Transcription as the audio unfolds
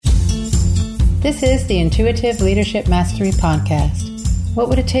This is the Intuitive Leadership Mastery Podcast. What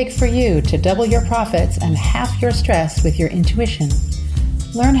would it take for you to double your profits and half your stress with your intuition?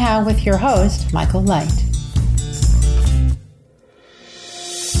 Learn how with your host, Michael Light.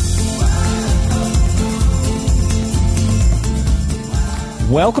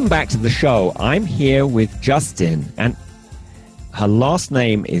 Welcome back to the show. I'm here with Justin, and her last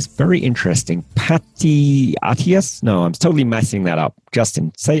name is very interesting. Patiatius? No, I'm totally messing that up.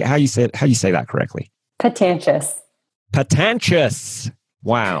 Justin, say how you say that correctly. Patantius. Patantius.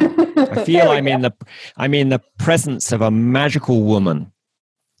 Wow. I feel I'm in the presence of a magical woman.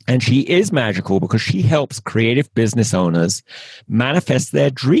 And she is magical because she helps creative business owners manifest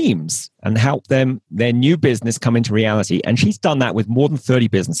their dreams and help their new business come into reality. And she's done that with more than 30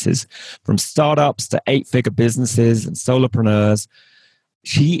 businesses, from startups to 8-figure businesses and solopreneurs.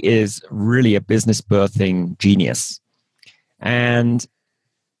 She is really a business birthing genius. And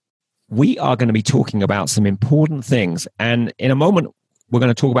we are going to be talking about some important things. And in a moment, we're going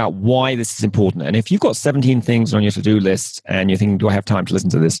to talk about why this is important. And if you've got 17 things on your to-do list and you're thinking, do I have time to listen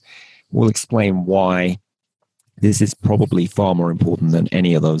to this? We'll explain why this is probably far more important than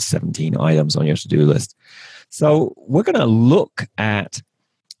any of those 17 items on your to-do list. So we're going to look at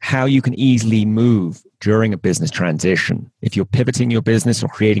how you can easily move during a business transition if you're pivoting your business or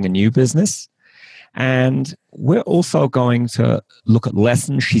creating a new business. And we're also going to look at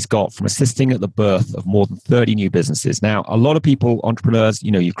lessons she's got from assisting at the birth of more than 30 new businesses. Now, a lot of people, entrepreneurs,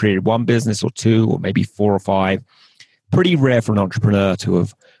 you've created one business or two or maybe 4 or 5. Pretty rare for an entrepreneur to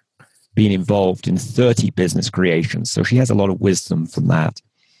have been involved in 30 business creations. So she has a lot of wisdom from that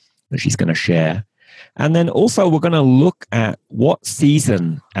she's going to share. And then also we're going to look at what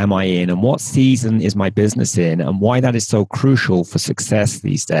season am I in and what season is my business in and why that is so crucial for success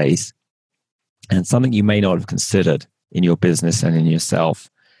these days. And something you may not have considered in your business and in yourself.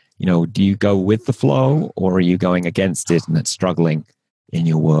 Do you go with the flow or are you going against it and it's struggling in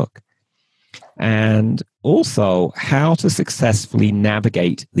your work? And also how to successfully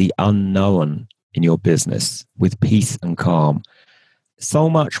navigate the unknown in your business with peace and calm. So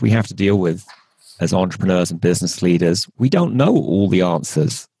much we have to deal with as entrepreneurs and business leaders. We don't know all the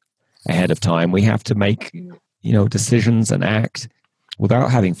answers ahead of time. We have to make, decisions and act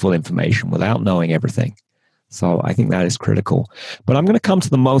without having full information, without knowing everything. So I think that is critical. But I'm going to come to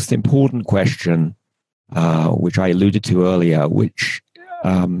the most important question, which I alluded to earlier, which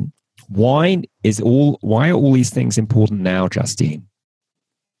why are all these things important now, Justine?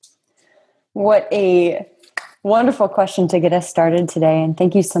 What a wonderful question to get us started today. And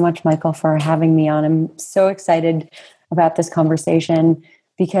thank you so much, Michael, for having me on. I'm so excited about this conversation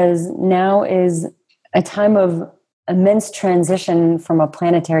because now is a time of immense transition from a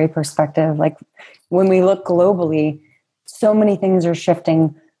planetary perspective. Like when we look globally, so many things are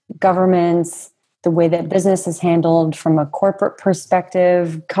shifting. Governments, the way that business is handled from a corporate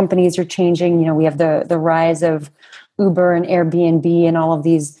perspective, companies are changing. We have the rise of Uber and Airbnb and all of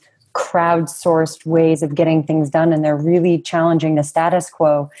these crowdsourced ways of getting things done, and they're really challenging the status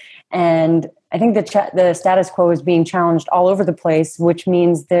quo. And I think the status quo is being challenged all over the place, which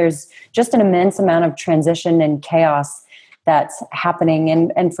means there's just an immense amount of transition and chaos that's happening.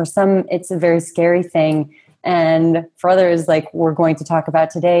 And for some, it's a very scary thing. And for others, like we're going to talk about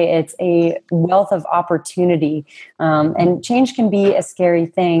today, it's a wealth of opportunity. And change can be a scary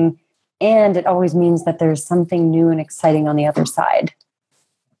thing. And it always means that there's something new and exciting on the other side.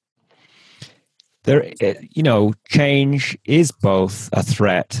 Change is both a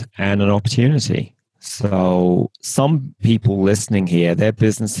threat and an opportunity. So some people listening here, their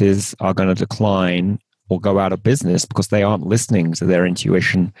businesses are going to decline or go out of business because they aren't listening to their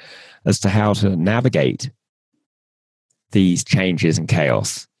intuition as to how to navigate these changes and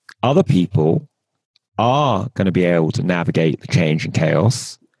chaos. Other people are going to be able to navigate the change and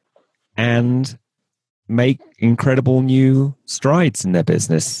chaos and make incredible new strides in their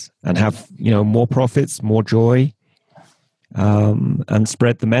business and have, more profits, more joy, and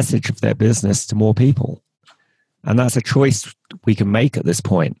spread the message of their business to more people. And that's a choice we can make at this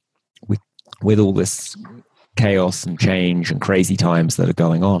point with all this chaos and change and crazy times that are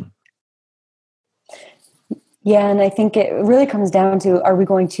going on. Yeah, and I think it really comes down to, are we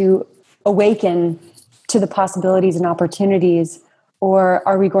going to awaken to the possibilities and opportunities, or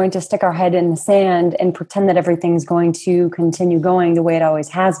are we going to stick our head in the sand and pretend that everything's going to continue going the way it always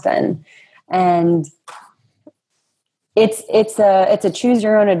has been? And it's a choose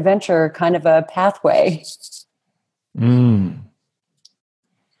your own adventure kind of a pathway.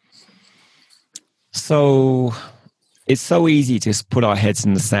 So it's so easy to just put our heads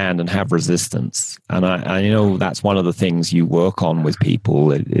in the sand and have resistance. And I know that's one of the things you work on with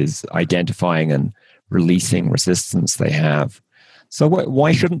people is identifying and releasing resistance they have. So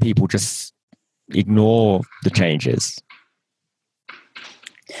why shouldn't people just ignore the changes?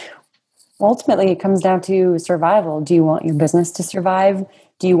 Ultimately, it comes down to survival. Do you want your business to survive?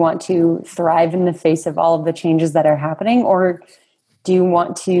 Do you want to thrive in the face of all of the changes that are happening? Or do you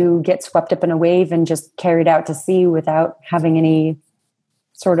want to get swept up in a wave and just carried out to sea without having any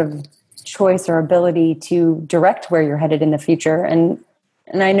sort of choice or ability to direct where you're headed in the future? And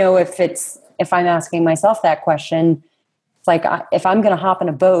I know if I'm asking myself that question, it's like if I'm going to hop in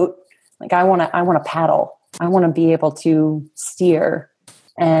a boat, like I want to paddle. I want to be able to steer.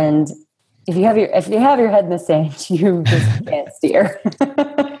 And if you have your head in the sand, you just can't steer.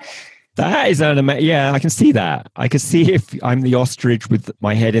 That is I can see that. I can see if I'm the ostrich with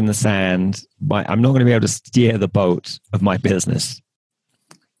my head in the sand, I'm not going to be able to steer the boat of my business.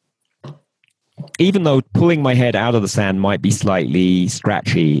 Even though pulling my head out of the sand might be slightly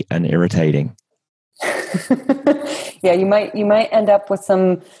scratchy and irritating. Yeah, you might end up with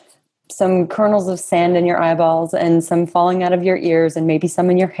some kernels of sand in your eyeballs and some falling out of your ears and maybe some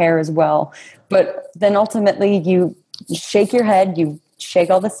in your hair as well. But then ultimately you shake your head, you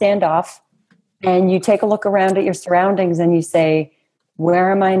shake all the sand off, and you take a look around at your surroundings and you say,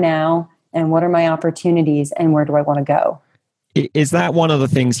 where am I now? And what are my opportunities? And where do I want to go? Is that one of the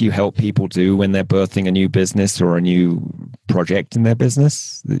things you help people do when they're birthing a new business or a new project in their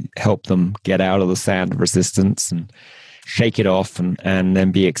business? Help them get out of the sand of resistance and shake it off and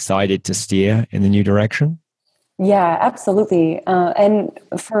then be excited to steer in the new direction? Yeah, absolutely. And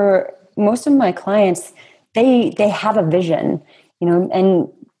for most of my clients, they have a vision, and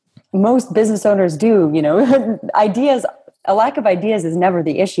most business owners do, a lack of ideas is never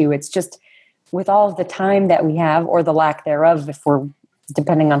the issue. It's just with all of the time that we have, or the lack thereof,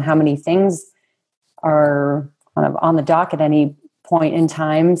 depending on how many things are kind of on the dock at any point in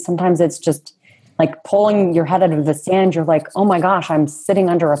time, sometimes it's just like pulling your head out of the sand. You're like, oh my gosh, I'm sitting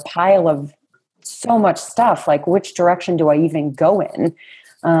under a pile of so much stuff. Like, which direction do I even go in?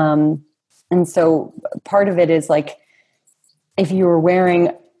 And so part of it is like, if you were wearing,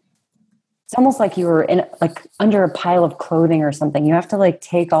 it's almost like you were in like under a pile of clothing or something. You have to like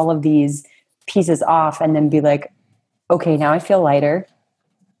take all of these pieces off and then be like, okay, now I feel lighter.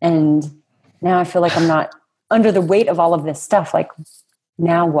 And now I feel like I'm not under the weight of all of this stuff. Like,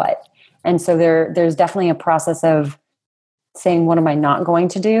 now what? And so there's definitely a process of saying, what am I not going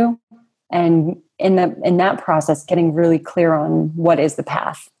to do? And in that process, getting really clear on what is the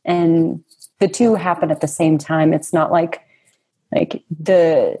path. And the two happen at the same time. It's not like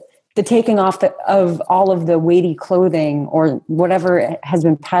the taking off of all of the weighty clothing or whatever has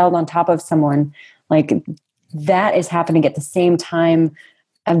been piled on top of someone, like that is happening at the same time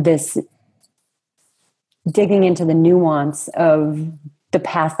of this digging into the nuance of the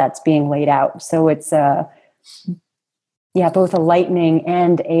path that's being laid out. So it's both a lightening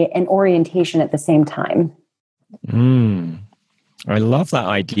and an orientation at the same time. I love that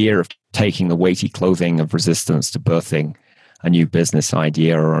idea of taking the weighty clothing of resistance to birthing a new business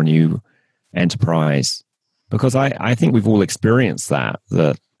idea or a new enterprise, because I think we've all experienced that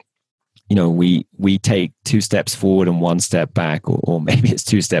we take 2 steps forward and 1 step back, or maybe it's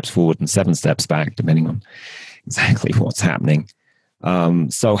 2 steps forward and 7 steps back, depending on exactly what's happening.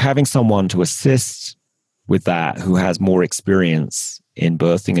 So having someone to assist with that who has more experience in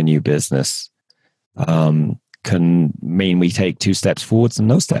birthing a new business can mean we take 2 steps forwards and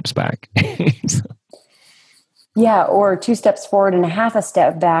no steps back. Yeah, or 2 steps forward and a half a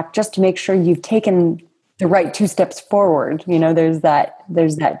step back, just to make sure you've taken the right 2 steps forward. There's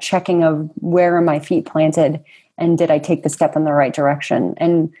that checking of where are my feet planted and did I take the step in the right direction?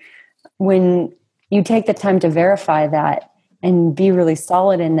 And when you take the time to verify that and be really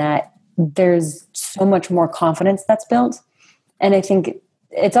solid in that, there's so much more confidence that's built. And I think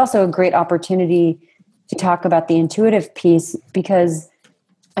it's also a great opportunity to talk about the intuitive piece, because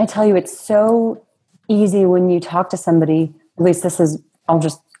I tell you, it's so easy when you talk to somebody, at least I'll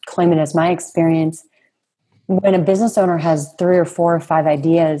just claim it as my experience. When a business owner has 3 or 4 or 5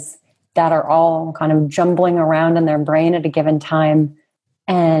 ideas that are all kind of jumbling around in their brain at a given time,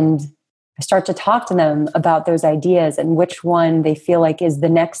 and I start to talk to them about those ideas and which one they feel like is the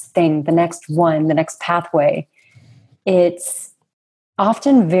next thing, the next one, the next pathway, it's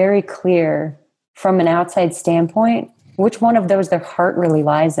often very clear from an outside standpoint which one of those their heart really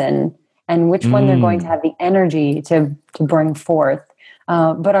lies in and which one they're going to have the energy to bring forth.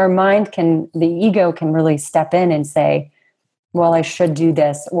 But our mind the ego can really step in and say, well, I should do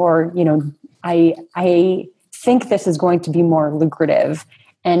this. Or, I think this is going to be more lucrative,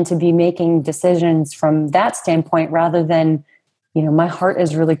 and to be making decisions from that standpoint rather than, my heart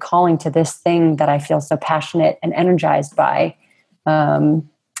is really calling to this thing that I feel so passionate and energized by.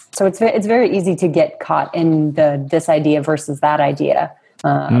 So it's very easy to get caught in this idea versus that idea.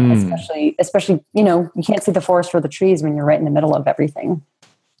 Especially, you can't see the forest for the trees when you're right in the middle of everything.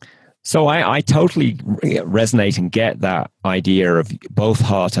 So I totally resonate and get that idea of both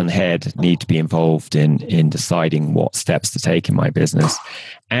heart and head need to be involved in deciding what steps to take in my business.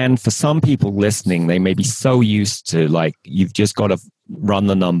 And for some people listening, they may be so used to, like, you've just got to run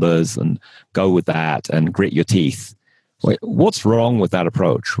the numbers and go with that and grit your teeth. What's wrong with that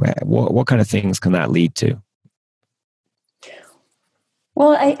approach? What kind of things can that lead to?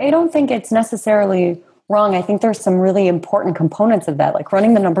 Well, I don't think it's necessarily wrong. I think there's some really important components of that. Like,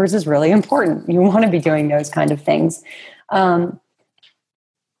 running the numbers is really important. You want to be doing those kind of things. But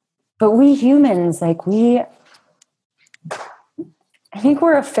we humans, I think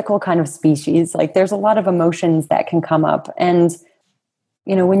we're a fickle kind of species. Like, there's a lot of emotions that can come up. And,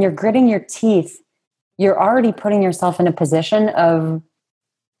 when you're gritting your teeth, you're already putting yourself in a position of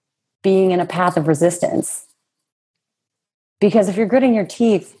being in a path of resistance. Because if you're gritting your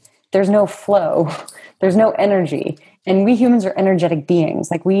teeth, there's no flow, there's no energy. And we humans are energetic beings.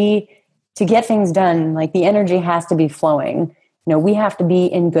 Like, to get things done, like, the energy has to be flowing. We have to be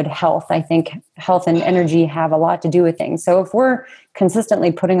in good health. I think health and energy have a lot to do with things. So if we're consistently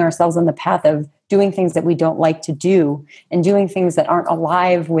putting ourselves on the path of doing things that we don't like to do and doing things that aren't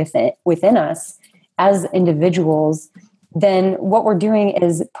alive within us as individuals, then what we're doing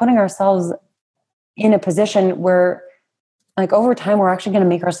is putting ourselves in a position where, like, over time, we're actually going to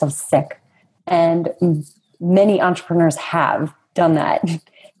make ourselves sick. And many entrepreneurs have done that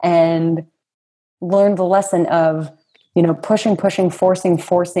and learned the lesson of, pushing,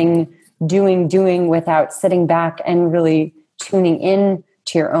 forcing, doing without sitting back and really tuning in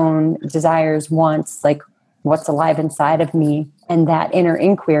to your own desires, wants, like, what's alive inside of me, and that inner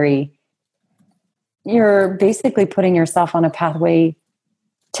inquiry. You're basically putting yourself on a pathway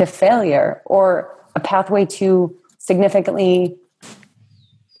to failure, or a pathway to significantly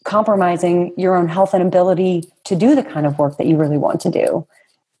compromising your own health and ability to do the kind of work that you really want to do.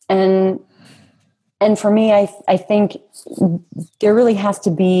 And for me, I think there really has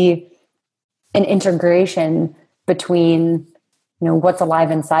to be an integration between, what's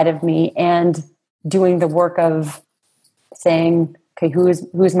alive inside of me and doing the work of saying, okay,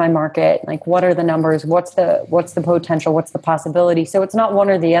 who's my market? Like, what are the numbers? What's the potential? What's the possibility? So it's not one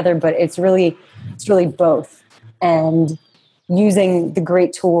or the other, but it's really both. And using the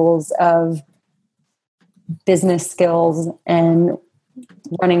great tools of business skills and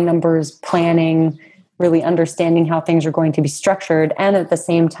running numbers, planning, really understanding how things are going to be structured. And at the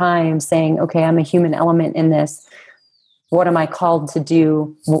same time saying, okay, I'm a human element in this. What am I called to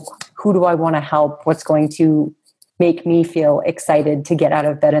do? Who do I want to help? What's going to make me feel excited to get out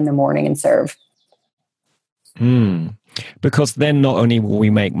of bed in the morning and serve? Because then not only will we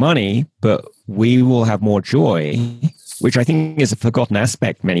make money, but we will have more joy, which I think is a forgotten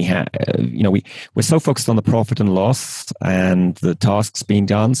aspect many have. We're so focused on the profit and loss and the tasks being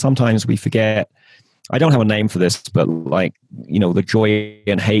done. Sometimes we forget, I don't have a name for this, but the joy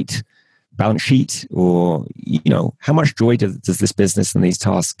and hate balance sheet, or, how much joy does this business and these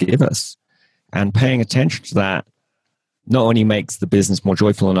tasks give us? And paying attention to that not only makes the business more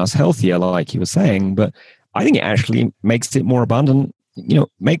joyful and us healthier, like you were saying, but I think it actually makes it more abundant,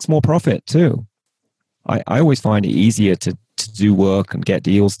 makes more profit too. I always find it easier to do work and get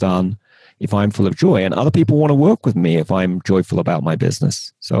deals done if I'm full of joy, and other people want to work with me if I'm joyful about my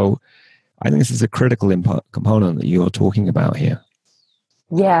business. So I think this is a critical component that you're talking about here.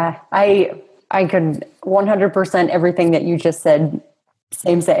 Yeah, I could 100% everything that you just said.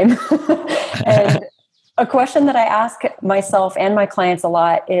 Same. And a question that I ask myself and my clients a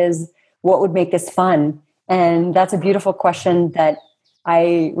lot is, what would make this fun? And that's a beautiful question that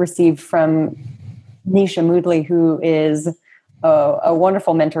I received from Nisha Moodley, who is a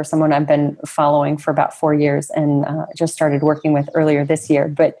wonderful mentor, someone I've been following for about 4 years and just started working with earlier this year.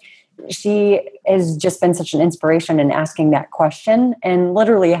 But she has just been such an inspiration in asking that question. And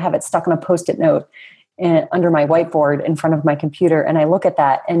literally I have it stuck on a Post-it note under my whiteboard in front of my computer. And I look at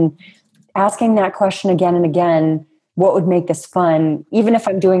that and asking that question again and again, what would make this fun? Even if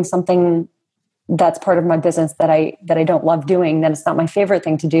I'm doing something that's part of my business that I don't love doing, that it's not my favorite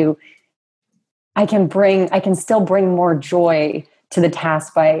thing to do, I can still bring more joy to the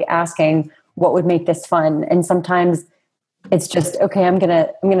task by asking what would make this fun. And sometimes it's just, okay, I'm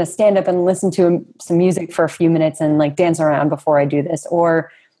going to stand up and listen to some music for a few minutes and dance around before I do this.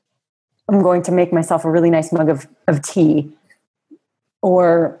 Or I'm going to make myself a really nice mug of tea,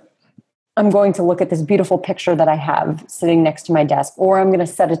 or I'm going to look at this beautiful picture that I have sitting next to my desk, or I'm going to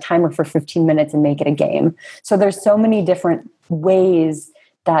set a timer for 15 minutes and make it a game. So there's so many different ways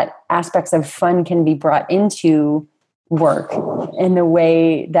that aspects of fun can be brought into work, in the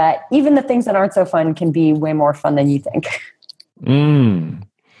way that even the things that aren't so fun can be way more fun than you think.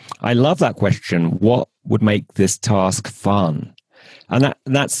 I love that question. What would make this task fun? And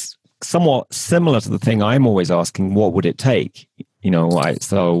that's somewhat similar to the thing I'm always asking, what would it take?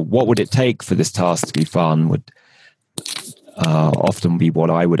 So what would it take for this task to be fun would often be what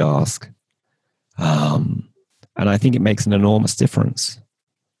I would ask. And I think it makes an enormous difference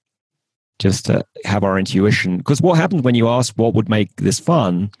just to have our intuition. Because what happens when you ask what would make this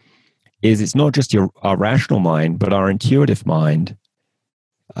fun is it's not just our rational mind, but our intuitive mind,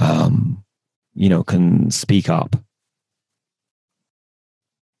 can speak up.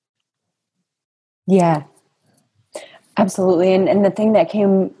 Yeah. Absolutely. And the thing that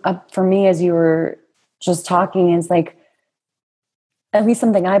came up for me as you were just talking is like, at least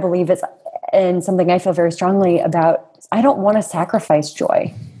something I believe is, and something I feel very strongly about, I don't want to sacrifice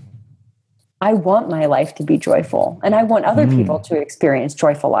joy. I want my life to be joyful, and I want other people to experience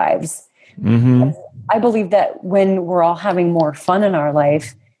joyful lives. Mm-hmm. I believe that when we're all having more fun in our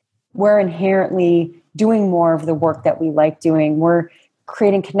life, we're inherently doing more of the work that we like doing. We're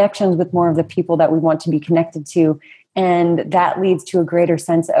creating connections with more of the people that we want to be connected to. And that leads to a greater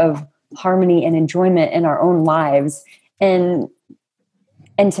sense of harmony and enjoyment in our own lives. And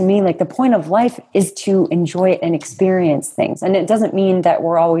to me, like, the point of life is to enjoy it and experience things. And it doesn't mean that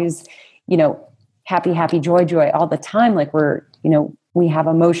we're always, happy, joy all the time. Like, we have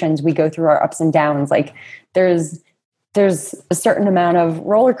emotions, we go through our ups and downs. Like, there's a certain amount of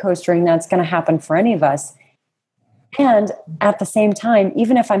roller coastering that's going to happen for any of us. And at the same time,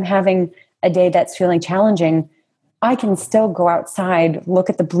 even if I'm having a day that's feeling challenging, I can still go outside, look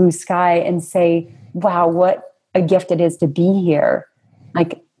at the blue sky, and say, wow, what a gift it is to be here.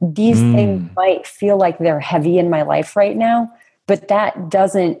 Like, these things might feel like they're heavy in my life right now, but that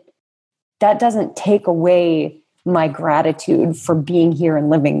doesn't take away my gratitude for being here and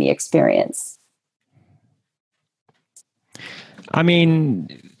living the experience. I mean,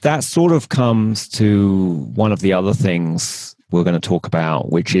 that sort of comes to one of the other things we're going to talk about,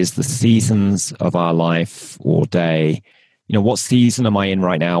 which is the seasons of our life or day. What season am I in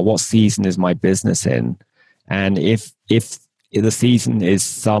right now? What season is my business in? And if the season is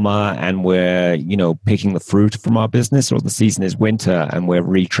summer and we're, picking the fruit from our business, or the season is winter and we're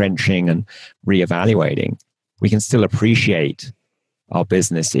retrenching and reevaluating, we can still appreciate our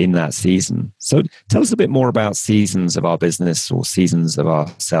business in that season. So tell us a bit more about seasons of our business or seasons of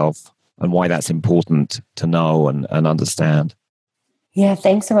ourself, and why that's important to know and understand. Yeah,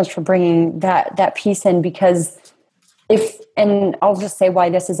 thanks so much for bringing that piece in, because and I'll just say why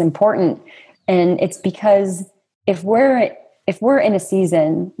this is important. And it's because if we're in a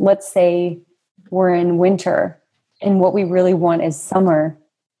season, let's say we're in winter, and what we really want is summer,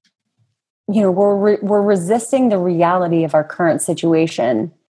 we're resisting the reality of our current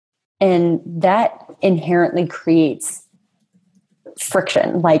situation, and that inherently creates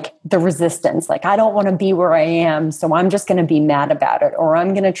friction, like the resistance. Like, I don't want to be where I am, so I'm just going to be mad about it, or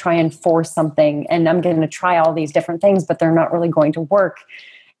I'm going to try and force something, and I'm going to try all these different things, but they're not really going to work.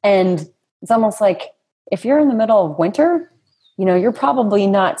 And it's almost like, if you're in the middle of winter, you're probably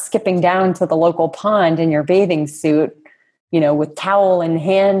not skipping down to the local pond in your bathing suit, with towel in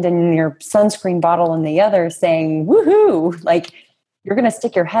hand and your sunscreen bottle in the other, saying, woohoo. Like, you're going to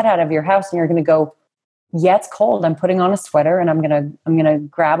stick your head out of your house and you're going to go, yeah, it's cold. I'm putting on a sweater, and I'm going to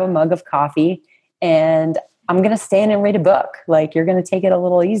grab a mug of coffee, and I'm going to stand and read a book. Like, you're going to take it a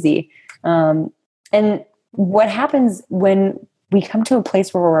little easy. And what happens when we come to a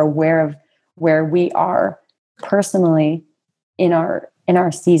place where we're aware of where we are personally in our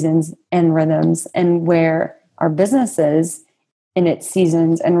seasons and rhythms, and where our business is in its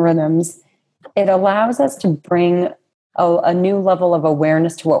seasons and rhythms, it allows us to bring a new level of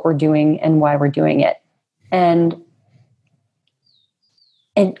awareness to what we're doing and why we're doing it. And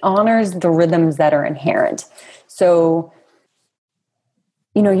it honors the rhythms that are inherent. So,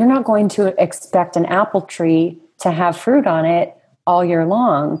 you're not going to expect an apple tree to have fruit on it all year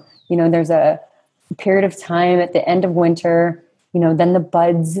long. There's a period of time at the end of winter, then the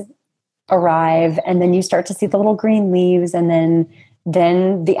buds arrive, and then you start to see the little green leaves, and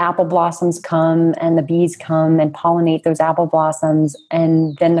then the apple blossoms come, and the bees come and pollinate those apple blossoms,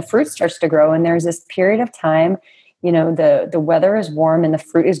 and then the fruit starts to grow. And there's this period of time, the weather is warm and the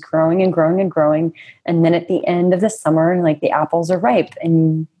fruit is growing and growing and growing. And then at the end of the summer, like, the apples are ripe,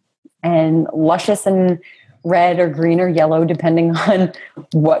 and and luscious and red or green or yellow, depending on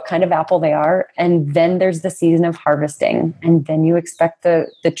what kind of apple they are. And then there's the season of harvesting. And then you expect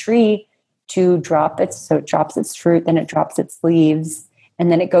the tree to it drops its fruit, then it drops its leaves,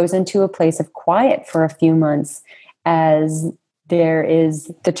 and then it goes into a place of quiet for a few months as there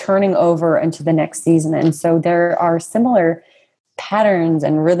is the turning over into the next season. And so there are similar patterns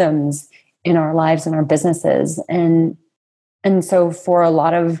and rhythms in our lives and our businesses. And so for a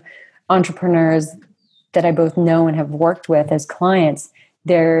lot of entrepreneurs that I both know and have worked with as clients,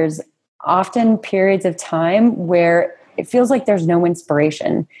 there's often periods of time where it feels like there's no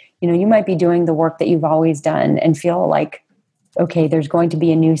inspiration. You might be doing the work that you've always done and feel like, okay, there's going to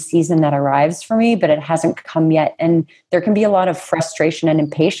be a new season that arrives for me, but it hasn't come yet. And there can be a lot of frustration and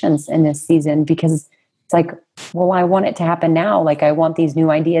impatience in this season because it's like, well, I want it to happen now. Like I want these new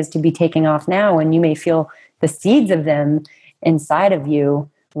ideas to be taking off now. And you may feel the seeds of them inside of you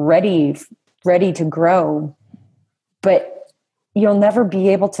ready to grow, but you'll never be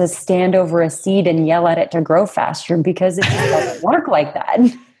able to stand over a seed and yell at it to grow faster because it just doesn't work like that.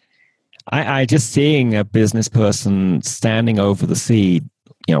 I just seeing a business person standing over the seed,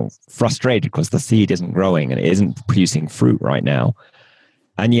 frustrated because the seed isn't growing and it isn't producing fruit right now.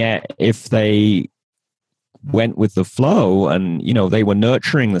 And yet if they went with the flow and, they were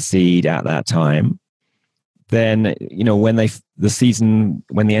nurturing the seed at that time, then, when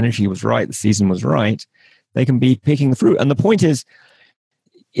the energy was right, the season was right, they can be picking the fruit. And the point is,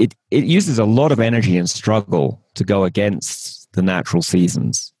 it uses a lot of energy and struggle to go against the natural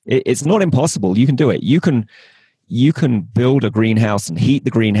seasons. It's not impossible. You can do it. You can build a greenhouse and heat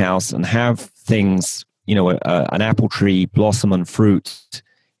the greenhouse and have things, an apple tree blossom and fruit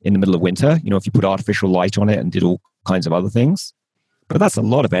in the middle of winter. If you put artificial light on it and did all kinds of other things. But that's a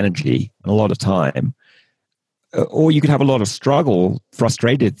lot of energy and a lot of time. Or you could have a lot of struggle,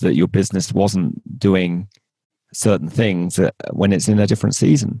 frustrated that your business wasn't doing certain things when it's in a different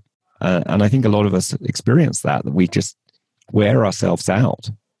season. And I think a lot of us experience that we just wear ourselves out.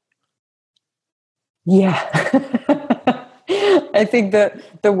 Yeah. I think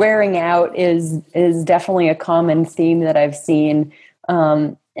the wearing out is definitely a common theme that I've seen.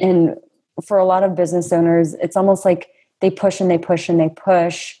 And for a lot of business owners, it's almost like they push and they push and they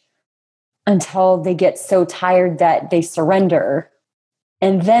push until they get so tired that they surrender.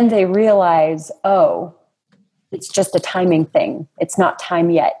 And then they realize, oh, it's just a timing thing. It's not time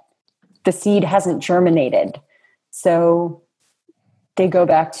yet. The seed hasn't germinated. So they go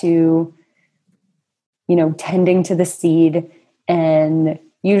back to, tending to the seed and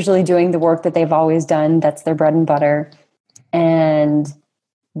usually doing the work that they've always done. That's their bread and butter, and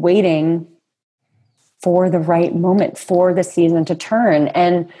waiting for the right moment for the season to turn.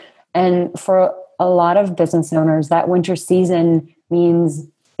 And for a lot of business owners, that winter season means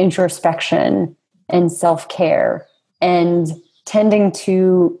introspection and self-care and tending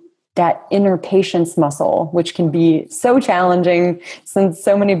to that inner patience muscle, which can be so challenging since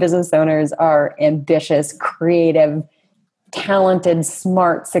so many business owners are ambitious, creative, talented,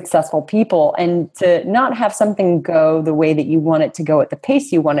 smart, successful people. And to not have something go the way that you want it to go at the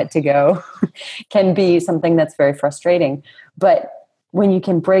pace you want it to go can be something that's very frustrating. But when you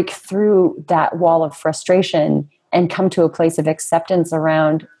can break through that wall of frustration and come to a place of acceptance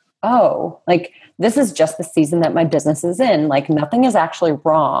around, oh, like this is just the season that my business is in. Like nothing is actually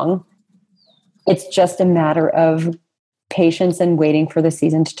wrong. It's just a matter of patience and waiting for the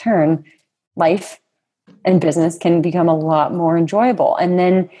season to turn. Life and business can become a lot more enjoyable. And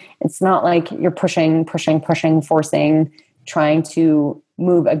then it's not like you're pushing, forcing, trying to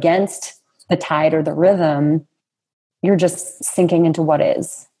move against the tide or the rhythm. You're just sinking into what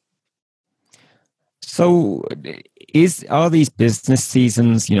is. So are these business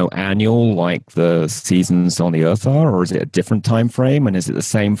seasons, annual like the seasons on the earth are, or is it a different time frame? And is it the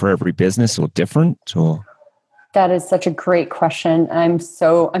same for every business or different? Or that is such a great question. I'm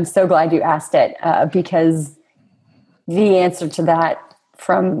so glad you asked it because the answer to that,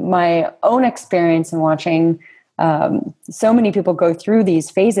 from my own experience and watching so many people go through these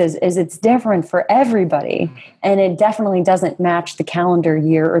phases, is it's different for everybody. And it definitely doesn't match the calendar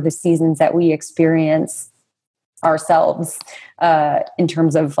year or the seasons that we experience ourselves in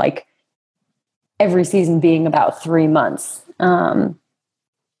terms of like every season being about 3 months. And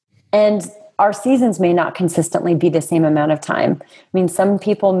our seasons may not consistently be the same amount of time. I mean, some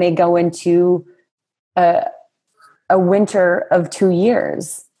people may go into a winter of 2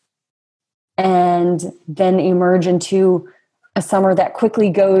 years and then emerge into a summer that quickly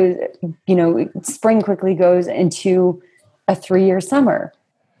goes, spring quickly goes into a 3-year summer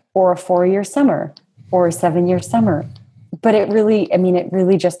or a 4-year summer or a 7-year summer. but it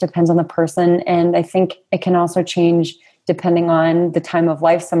really just depends on the person. And I think it can also change depending on the time of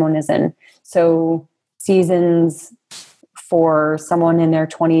life someone is in. So seasons for someone in their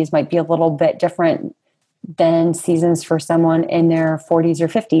 20s might be a little bit different than seasons for someone in their 40s or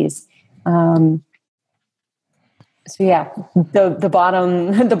 50s. So yeah, the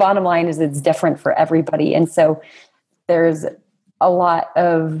bottom line is it's different for everybody. And so there's a lot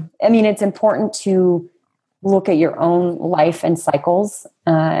of, it's important to look at your own life and cycles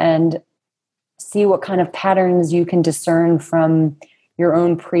and see what kind of patterns you can discern from your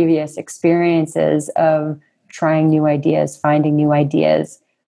own previous experiences of trying new ideas, finding new ideas,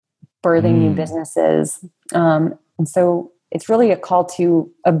 birthing new businesses. And so it's really a call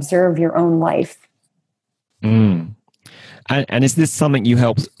to observe your own life. And is this something you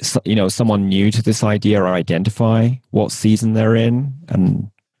help, someone new to this idea identify what season they're in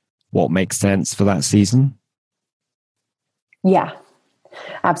and what makes sense for that season? Yeah,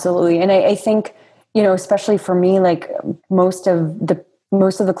 absolutely. And I think, especially for me, like most of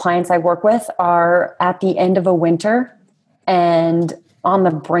the clients I work with are at the end of a winter and on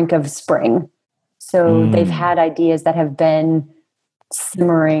the brink of spring. So they've had ideas that have been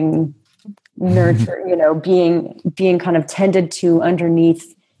simmering, nurture, being kind of tended to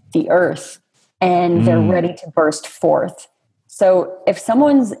underneath the earth, and they're ready to burst forth. So if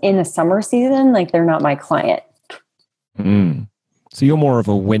someone's in a summer season, like they're not my client. So you're more of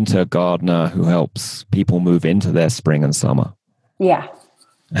a winter gardener who helps people move into their spring and summer. Yeah,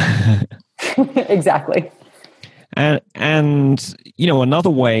 exactly. And another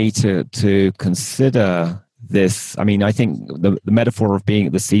way to consider this, I think the metaphor of being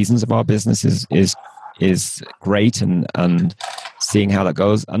at the seasons of our business is great, and seeing how that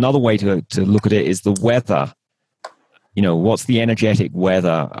goes. Another way to look at it is the weather. What's the energetic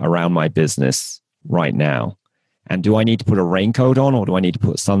weather around my business right now? And do I need to put a raincoat on, or do I need to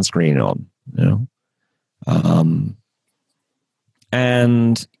put sunscreen on?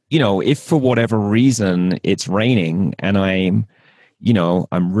 And if for whatever reason it's raining and I'm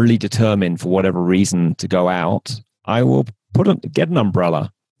really determined for whatever reason to go out, I will get an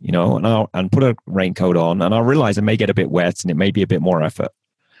umbrella, and put a raincoat on, and I'll realize I may get a bit wet and it may be a bit more effort.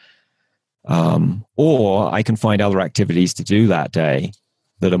 Or I can find other activities to do that day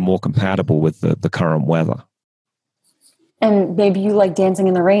that are more compatible with the current weather. And maybe you like dancing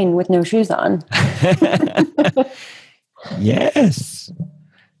in the rain with no shoes on. Yes.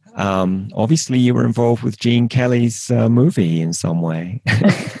 Obviously, you were involved with Gene Kelly's movie in some way.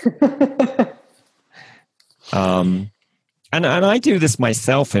 And I do this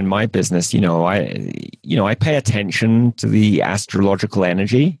myself in my business. I pay attention to the astrological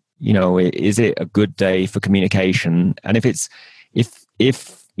energy. Is it a good day for communication? And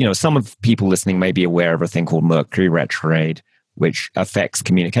if some of people listening may be aware of a thing called Mercury retrograde, which affects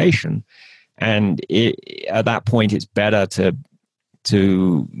communication. And at that point, it's better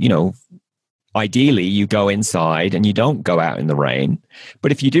to ideally you go inside and you don't go out in the rain.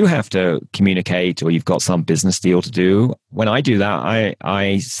 But if you do have to communicate, or you've got some business deal to do, when I do that,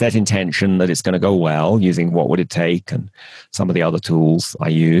 I set intention that it's going to go well using What Would It Take and some of the other tools I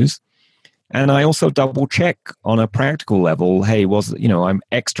use. And I also double check on a practical level, hey, I'm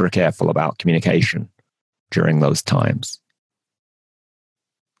extra careful about communication during those times.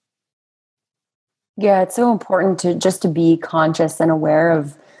 Yeah, it's so important to be conscious and aware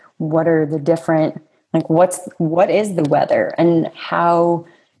of what are the different, like what is the weather, and how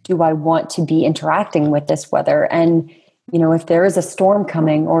do I want to be interacting with this weather? And, if there is a storm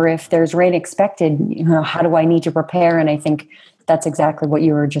coming, or if there's rain expected, how do I need to prepare? And I think that's exactly what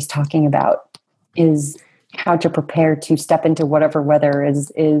you were just talking about, is how to prepare to step into whatever weather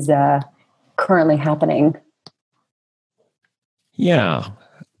is currently happening. Yeah,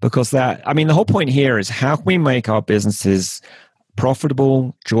 because the whole point here is how can we make our businesses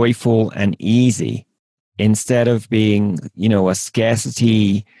profitable, joyful, and easy, instead of being, a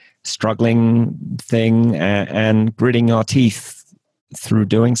scarcity, struggling thing and gritting our teeth through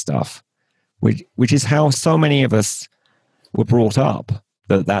doing stuff, which is how so many of us were brought up,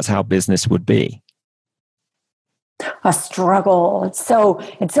 that's how business would be. A struggle. It's so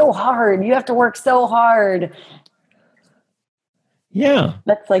hard. You have to work so hard. Yeah.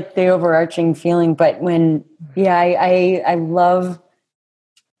 That's like the overarching feeling. But I love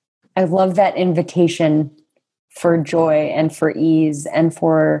that invitation for joy and for ease and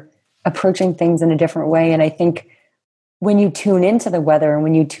for approaching things in a different way. And I think when you tune into the weather and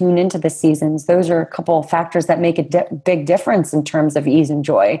when you tune into the seasons, those are a couple of factors that make a big difference in terms of ease and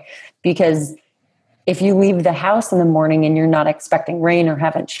joy. Because if you leave the house in the morning and you're not expecting rain, or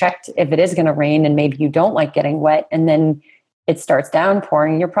haven't checked if it is going to rain, and maybe you don't like getting wet, and then it starts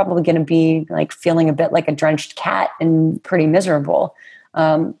downpouring, you're probably going to be like feeling a bit like a drenched cat and pretty miserable.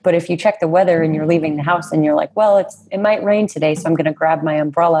 But if you check the weather and you're leaving the house and you're like, well, it might rain today, so I'm going to grab my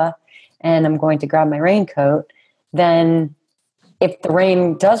umbrella and I'm going to grab my raincoat. Then if the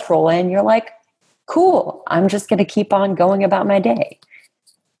rain does roll in, you're like, cool, I'm just going to keep on going about my day.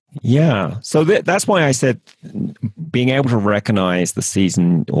 Yeah. So that's why I said being able to recognize the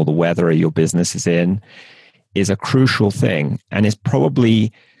season or the weather your business is in is a crucial thing, and is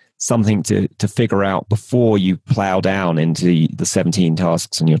probably something to figure out before you plow down into the 17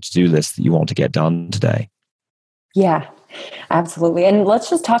 tasks on your to-do list that you want to get done today. Yeah, absolutely. And let's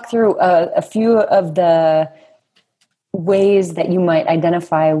just talk through a few of the ways that you might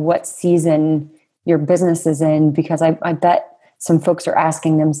identify what season your business is in, because I bet some folks are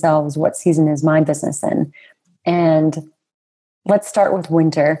asking themselves, what season is my business in? And let's start with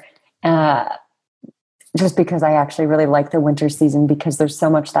winter. Just because I actually really like the winter season, because there's so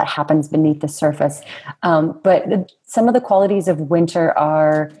much that happens beneath the surface. But some of the qualities of winter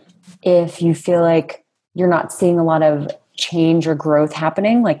are, if you feel like you're not seeing a lot of change or growth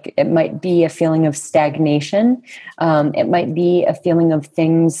happening, like it might be a feeling of stagnation. It might be a feeling of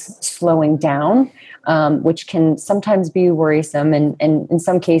things slowing down, which can sometimes be worrisome. And in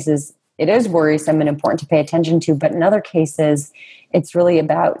some cases, it is worrisome and important to pay attention to. But in other cases, it's really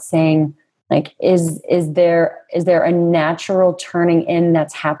about saying, like, is there a natural turning in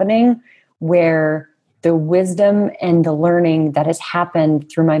that's happening where the wisdom and the learning that has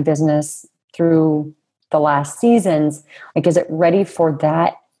happened through my business through the last seasons, like, is it ready for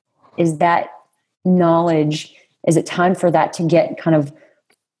that? Is that knowledge, is it time for that to get kind of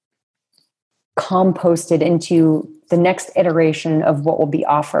composted into the next iteration of what will be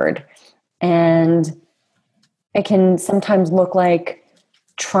offered? And it can sometimes look like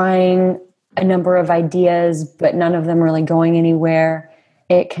trying a number of ideas, but none of them really going anywhere.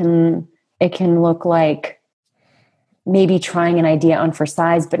 It can look like maybe trying an idea on for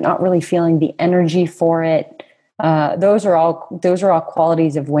size, but not really feeling the energy for it. Those are all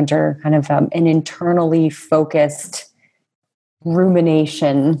qualities of winter, kind of an internally focused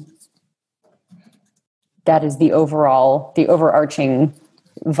rumination. That is the overarching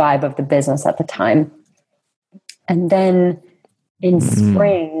vibe of the business at the time. And then in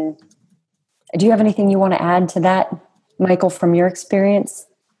spring, do you have anything you want to add to that, Michael, from your experience?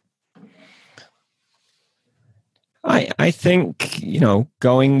 I think,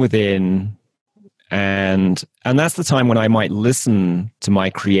 going within, and that's the time when I might listen to my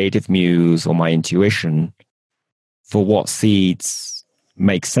creative muse or my intuition for what seeds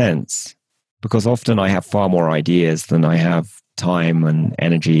make sense, because often I have far more ideas than I have time and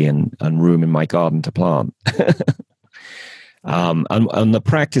energy and room in my garden to plant. And the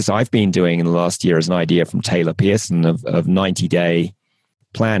practice I've been doing in the last year is an idea from Taylor Pearson of 90-day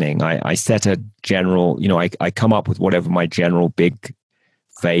planning. I set a general, I come up with whatever my general big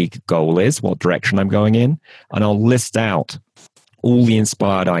vague goal is, what direction I'm going in, and I'll list out all the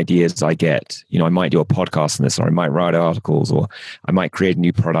inspired ideas I get. I might do a podcast on this, or I might write articles, or I might create a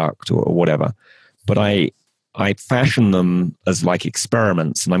new product or whatever. But I fashion them as like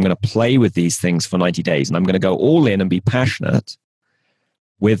experiments, and I'm going to play with these things for 90 days, and I'm going to go all in and be passionate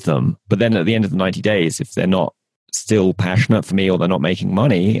with them. But then at the end of the 90 days, if they're not still passionate for me or they're not making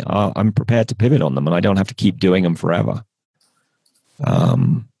money, I'm prepared to pivot on them, and I don't have to keep doing them forever.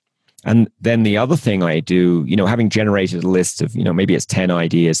 And then the other thing I do, having generated a list of, maybe it's 10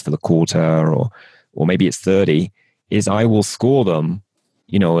 ideas for the quarter, or maybe it's 30, is I will score them,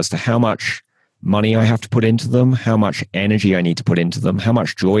 as to how much money I have to put into them, how much energy I need to put into them, how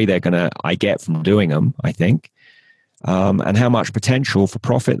much joy I get from doing them, I think, and how much potential for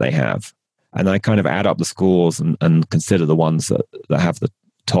profit they have. And I kind of add up the scores and consider the ones that have the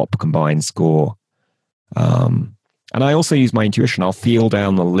top combined score. And I also use my intuition. I'll feel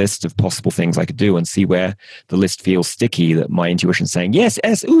down the list of possible things I could do and see where the list feels sticky, that my intuition's saying, yes,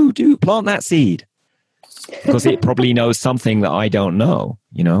 do plant that seed. Because it probably knows something that I don't know,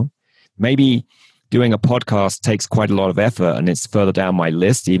 Maybe doing a podcast takes quite a lot of effort and it's further down my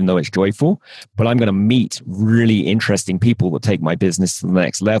list, even though it's joyful. But I'm going to meet really interesting people that take my business to the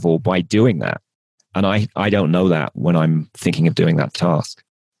next level by doing that. And I don't know that when I'm thinking of doing that task.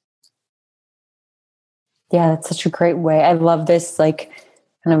 Yeah, that's such a great way. I love this kind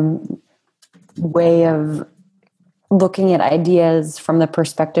of way of looking at ideas from the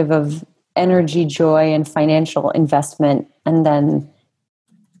perspective of energy, joy, and financial investment, and then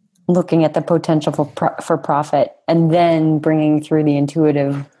looking at the potential for profit, and then bringing through the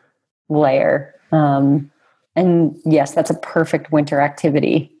intuitive layer. And yes, that's a perfect winter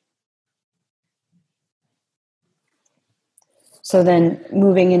activity. So then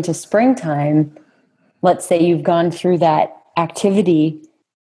moving into springtime, let's say you've gone through that activity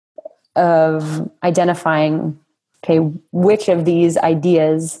of identifying, okay, which of these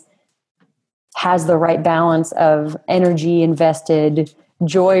ideas has the right balance of energy invested,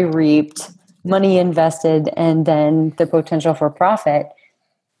 joy reaped, money invested, and then the potential for profit.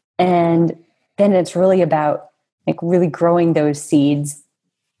 And then it's really about like really growing those seeds.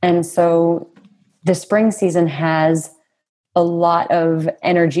 And so the spring season has a lot of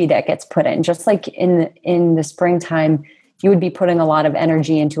energy that gets put in. Just like in the springtime, you would be putting a lot of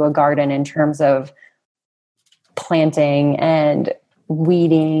energy into a garden in terms of planting and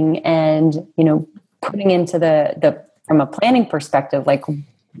weeding and, putting into the from a planning perspective, like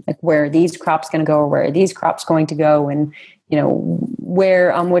where are these crops going to go or where are these crops going to go, and,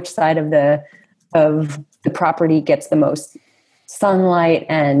 where on which side of the property gets the most sunlight,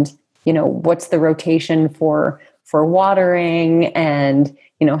 and, what's the rotation for watering, and,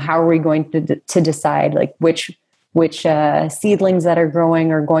 how are we going to decide like which seedlings that are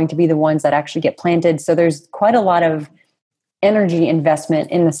growing are going to be the ones that actually get planted. So there's quite a lot of energy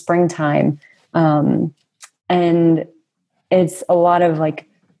investment in the springtime. And it's a lot of like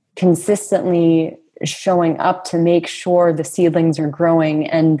consistently showing up to make sure the seedlings are growing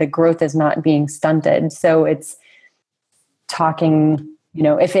and the growth is not being stunted. So it's talking,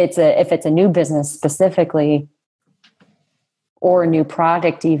 if it's a new business specifically or a new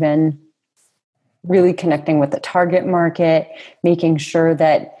product, even really connecting with the target market, making sure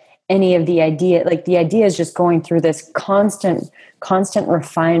that any of the idea is just going through this constant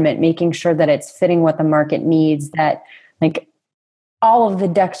refinement, making sure that it's fitting what the market needs, that like all of the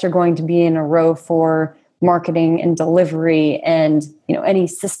decks are going to be in a row for marketing and delivery and, any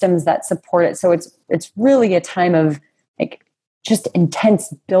systems that support it. So it's really a time of like just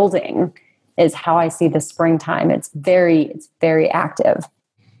intense building is how I see the springtime. It's very active.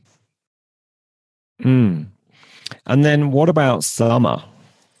 And then what about summer?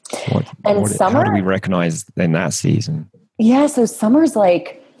 How do we recognize in that season? Yeah, so summer's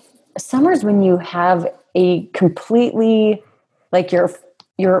when you have a completely like your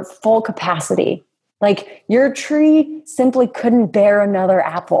full capacity. Like your tree simply couldn't bear another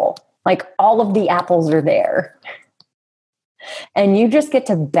apple. Like all of the apples are there. And you just get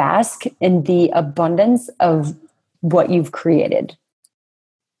to bask in the abundance of what you've created.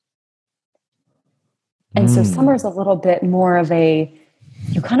 And so summer's a little bit more of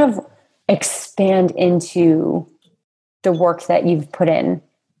you kind of expand into the work that you've put in.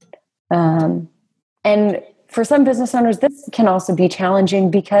 And for some business owners, this can also be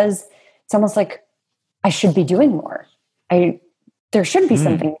challenging because it's almost like I should be doing more. There should be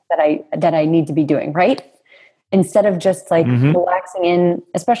something that I need to be doing, right? Instead of just like relaxing in,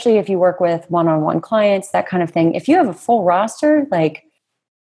 especially if you work with one-on-one clients, that kind of thing. If you have a full roster, like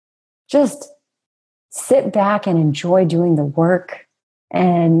just sit back and enjoy doing the work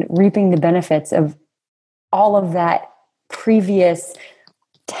and reaping the benefits of all of that previous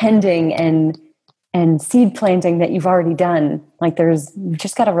tending and seed planting that you've already done. Like you've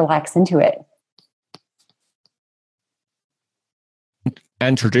just got to relax into it.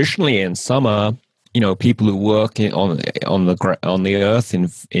 And traditionally in summer, people who work on the earth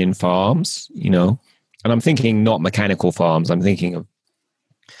in farms, and I'm thinking not mechanical farms. I'm thinking of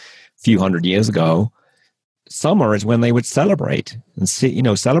a few hundred years ago. Summer is when they would celebrate and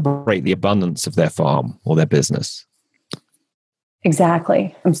celebrate the abundance of their farm or their business.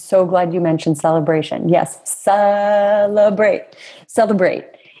 Exactly. I'm so glad you mentioned celebration. Yes, celebrate.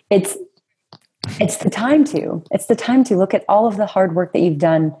 It's the time to. It's the time to look at all of the hard work that you've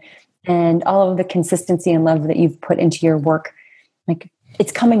done and all of the consistency and love that you've put into your work. Like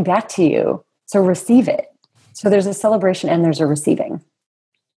it's coming back to you. So receive it. So there's a celebration and there's a receiving.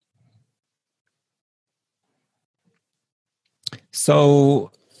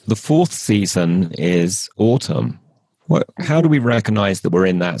 So the fourth season is autumn. How do we recognize that we're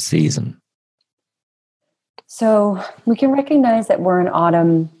in that season? So we can recognize that we're in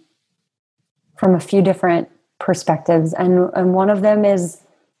autumn from a few different perspectives. And one of them is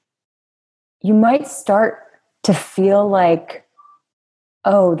you might start to feel like,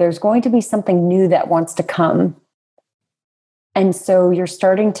 oh, there's going to be something new that wants to come. And so you're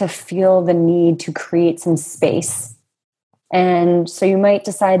starting to feel the need to create some space. And so you might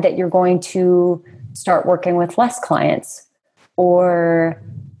decide that you're going to start working with less clients, or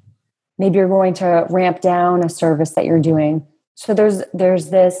maybe you're going to ramp down a service that you're doing. So there's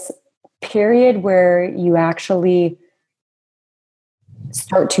this period where you actually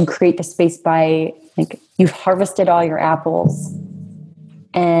start to create the space by like you've harvested all your apples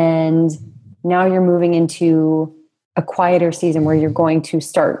and now you're moving into a quieter season where you're going to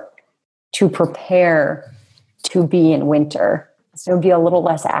start to prepare to be in winter. So be a little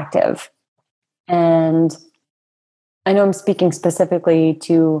less active. And I know I'm speaking specifically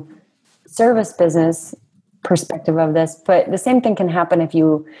to service business perspective of this, but the same thing can happen if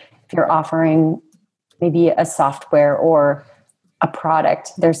you're offering maybe a software or a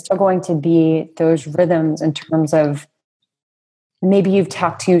product. There's still going to be those rhythms in terms of maybe you've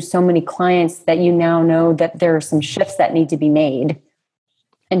talked to so many clients that you now know that there are some shifts that need to be made.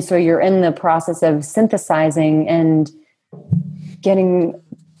 And so you're in the process of synthesizing and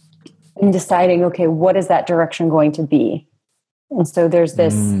deciding, okay, what is that direction going to be? And so there's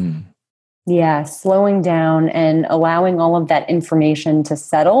this, slowing down and allowing all of that information to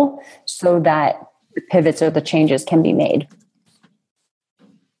settle so that the pivots or the changes can be made.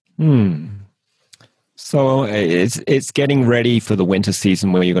 So it's getting ready for the winter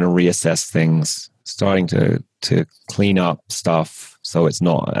season where you're going to reassess things, starting to clean up stuff so it's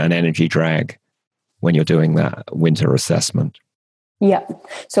not an energy drag when you're doing that winter assessment. Yeah.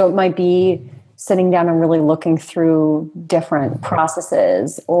 So it might be sitting down and really looking through different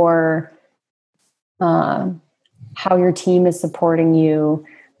processes or how your team is supporting you.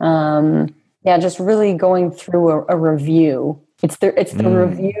 Just really going through a review. It's the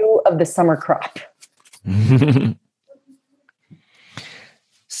review of the summer crop.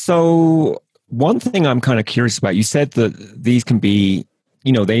 So one thing I'm kind of curious about, you said that these can be,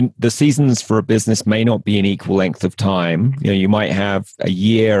 the seasons for a business may not be an equal length of time. You might have a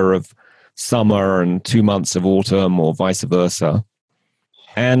year of summer and 2 months of autumn or vice versa.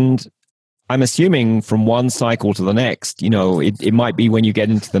 And I'm assuming from one cycle to the next, it might be when you get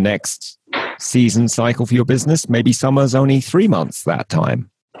into the next season cycle for your business, maybe summer's only 3 months that time.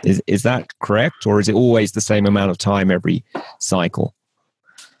 Is that correct? Or is it always the same amount of time every cycle?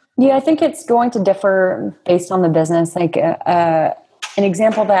 Yeah, I think it's going to differ based on the business. Like an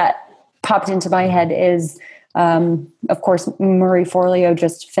example that popped into my head is, of course, Marie Forleo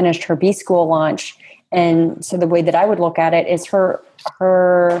just finished her B School launch. And so the way that I would look at it is her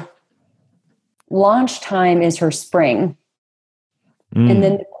launch time is her spring. And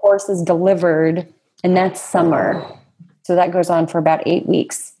then the course is delivered, and that's summer. So that goes on for about 8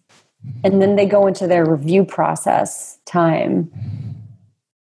 weeks. And then they go into their review process time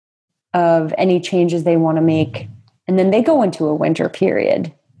of any changes they want to make. And then they go into a winter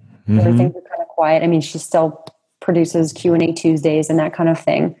period where things are kind of quiet. I mean, she still produces Q&A Tuesdays and that kind of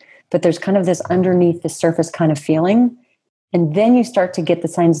thing. But there's kind of this underneath the surface kind of feeling. And then you start to get the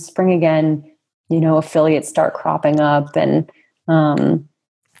signs of spring again. Affiliates start cropping up. And then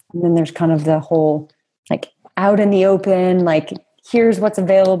there's kind of the whole, like, out in the open, like, here's what's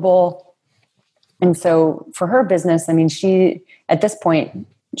available. And so for her business, I mean, at this point,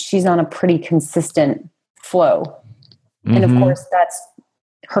 she's on a pretty consistent flow. And of course,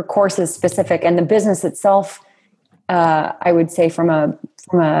 her course is specific, and the business itself, I would say from a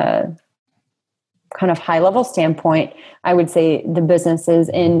kind of high level standpoint, I would say the business is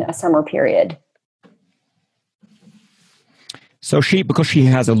in a summer period. So because she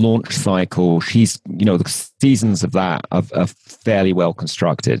has a launch cycle, she's, the seasons of that are fairly well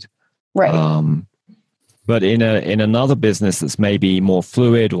constructed. Right. But in another business that's maybe more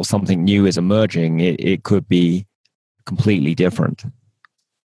fluid or something new is emerging, it could be completely different.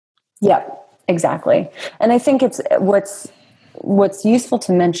 Yeah, exactly. And I think it's what's useful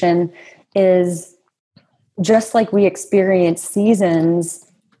to mention is just like we experience seasons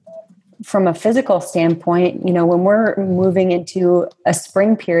from a physical standpoint, when we're moving into a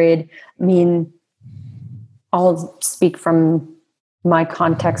spring period, I mean, I'll speak from my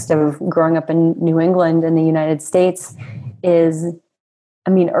context of growing up in New England in the United States is,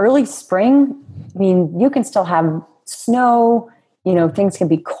 early spring, you can still have snow, things can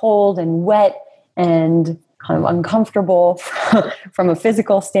be cold and wet and kind of uncomfortable from a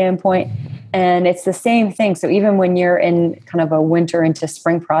physical standpoint. And it's the same thing. So even when you're in kind of a winter into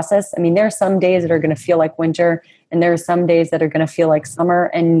spring process, there are some days that are going to feel like winter, and there are some days that are going to feel like summer.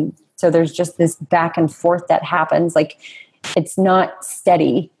 And so there's just this back and forth that happens. Like, it's not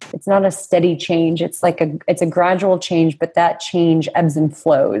steady. It's not a steady change. It's like it's a gradual change, but that change ebbs and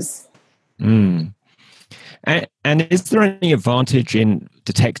flows. And is there any advantage in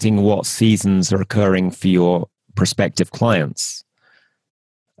detecting what seasons are occurring for your prospective clients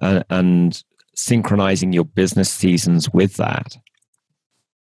and synchronizing your business seasons with that?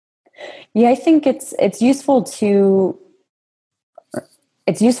 Yeah, I think it's useful to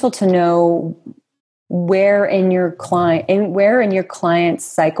know where in your client's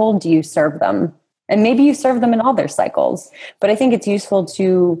cycle do you serve them, and maybe you serve them in all their cycles. But I think it's useful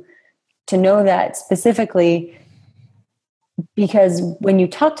to know that specifically Because when you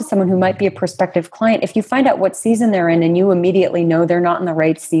talk to someone who might be a prospective client, if you find out what season they're in and you immediately know they're not in the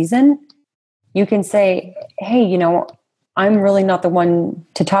right season, you can say, hey, I'm really not the one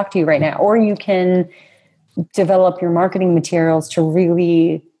to talk to you right now. Or you can develop your marketing materials to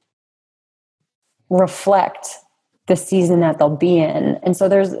really reflect the season that they'll be in. And so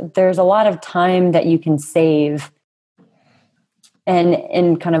there's a lot of time that you can save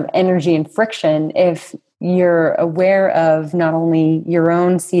and kind of energy and friction if you're aware of not only your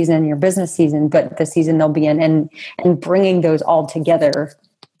own season, your business season, but the season they'll be in, and bringing those all together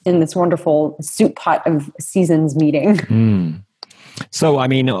in this wonderful soup pot of seasons meeting. Mm. So, I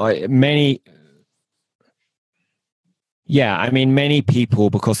mean, many people,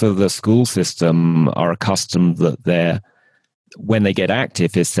 because of the school system, are accustomed that when they get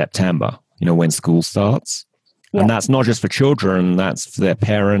active is September, when school starts. Yeah. And that's not just for children, that's for their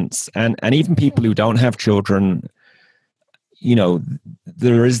parents and even people who don't have children.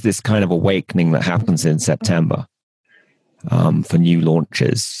 There is this kind of awakening that happens in September for new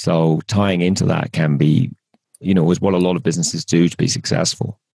launches. So tying into that can be, is what a lot of businesses do to be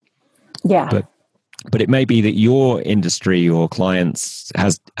successful. Yeah. But it may be that your industry or clients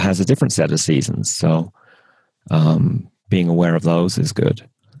has a different set of seasons. So being aware of those is good.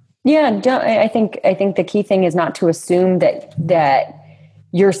 Yeah, I think the key thing is not to assume that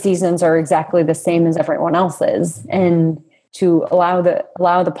your seasons are exactly the same as everyone else's, and to allow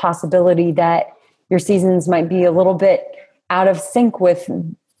the possibility that your seasons might be a little bit out of sync with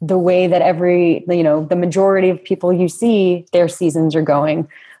the way that the majority of people you see their seasons are going.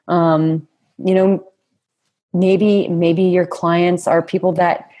 Maybe your clients are people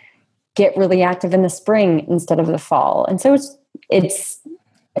that get really active in the spring instead of the fall, and so it's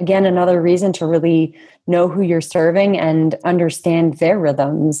again, another reason to really know who you're serving and understand their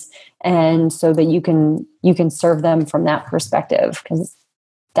rhythms. And so that you can serve them from that perspective, because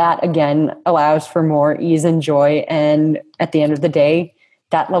that again allows for more ease and joy. And at the end of the day,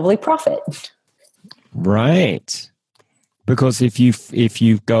 that lovely profit. Right. Because if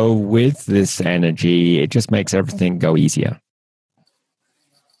you go with this energy, it just makes everything go easier.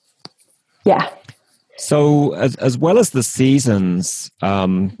 Yeah. So as well as the seasons,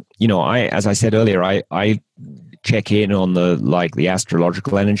 as I said earlier, I check in on the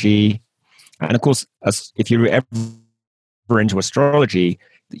astrological energy, and of course, if you're ever into astrology,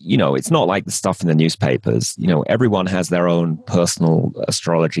 it's not like the stuff in the newspapers. Everyone has their own personal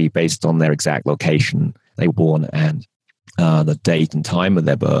astrology based on their exact location they were born and the date and time of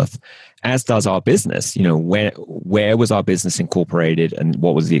their birth, as does our business. Where was our business incorporated and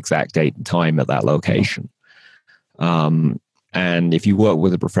what was the exact date and time at that location? And if you work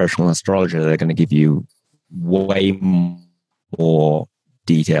with a professional astrologer, they're going to give you way more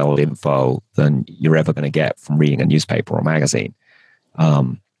detailed info than you're ever going to get from reading a newspaper or magazine.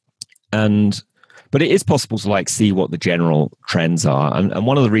 But it is possible to see what the general trends are. And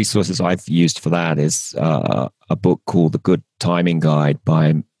one of the resources I've used for that is a book called The Good Timing Guide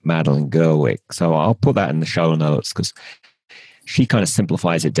by Madeline Gerwick. So I'll put that in the show notes because she kind of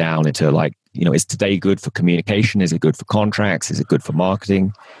simplifies it down into is today good for communication? Is it good for contracts? Is it good for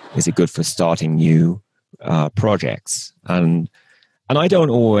marketing? Is it good for starting new projects? And I don't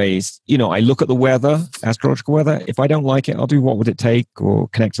always, I look at the weather, astrological weather. If I don't like it, I'll do What Would It Take or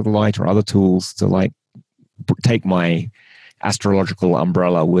Connect to the Light or other tools to take my astrological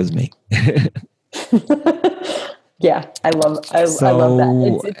umbrella with me. Yeah, I love that.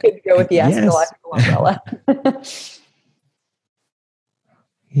 It's good to go with the astrological umbrella.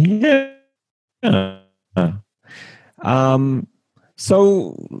 Yeah.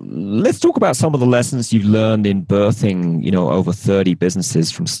 So let's talk about some of the lessons you've learned in birthing, over 30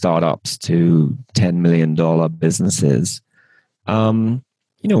 businesses from startups to $10 million businesses. What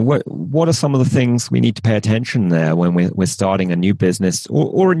are some of the things we need to pay attention there when we're starting a new business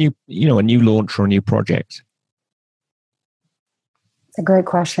or a new launch or a new project? It's a great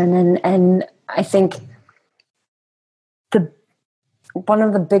question. And I think one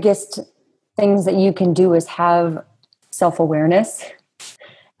of the biggest things that you can do is have self-awareness.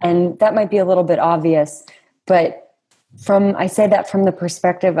 And that might be a little bit obvious, but I say that from the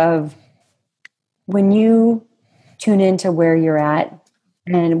perspective of when you tune into where you're at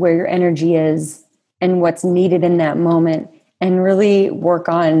and where your energy is and what's needed in that moment, and really work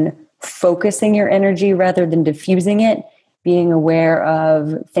on focusing your energy rather than diffusing it, being aware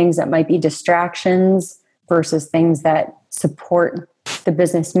of things that might be distractions versus things that support the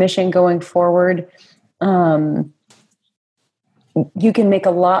business mission going forward. You can make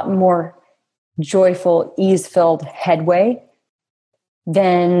a lot more joyful, ease-filled headway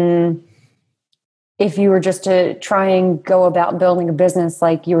than if you were just to try and go about building a business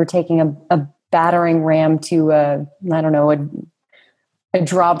like you were taking a battering ram to a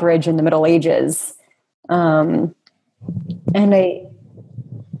drawbridge in the Middle Ages. And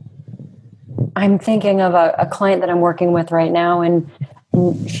I'm thinking of a client that I'm working with right now, and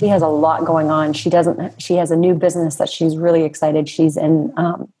she has a lot going on. She has a new business that she's really excited. She's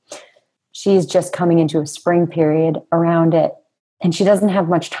just coming into a spring period around it, and she doesn't have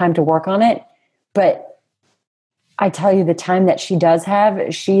much time to work on it. But I tell you, the time that she does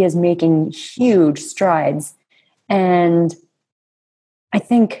have, she is making huge strides. And I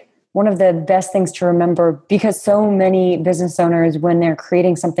think one of the best things to remember, because so many business owners, when they're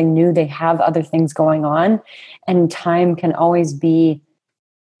creating something new, they have other things going on, and time can always be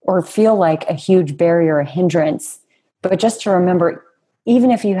or feel like a huge barrier, a hindrance. But just to remember, even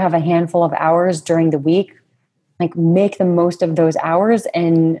if you have a handful of hours during the week, like make the most of those hours,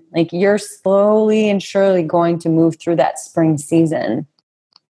 and like you're slowly and surely going to move through that spring season.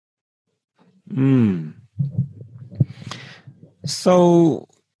 So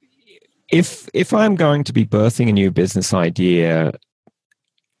if I'm going to be birthing a new business idea,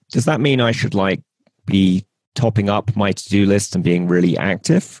 does that mean I should like be topping up my to-do list and being really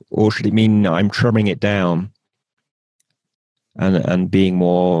active, or should it mean I'm trimming it down and being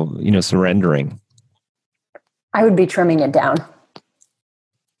more, surrendering? I would be trimming it down.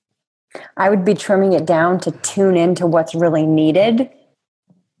 I would be trimming it down to tune into what's really needed,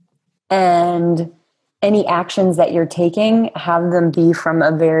 and any actions that you're taking, have them be from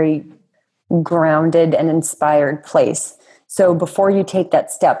a very grounded and inspired place. So before you take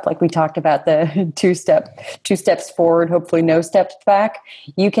that step, like we talked about the two steps forward, hopefully no steps back,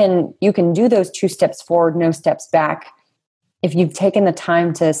 you can do those 2 steps forward, no steps back, if you've taken the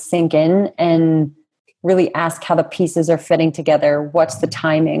time to sink in and really ask how the pieces are fitting together. What's the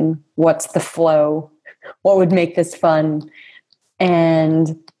timing? What's the flow? What would make this fun?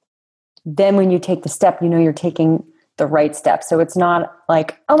 And then when you take the step, you're taking the right step. So it's not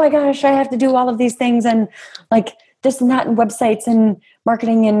like, oh my gosh, I have to do all of these things and like this and that and websites and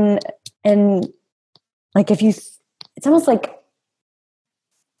marketing and like it's almost like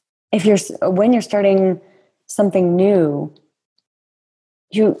when you're starting something new,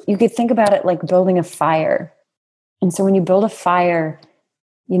 you could think about it like building a fire. And so when you build a fire,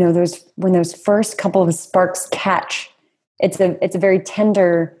 when those first couple of sparks catch, it's a very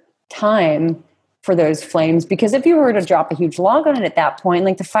tender time for those flames, because if you were to drop a huge log on it at that point,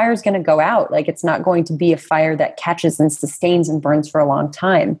 like the fire is going to go out. Like it's not going to be a fire that catches and sustains and burns for a long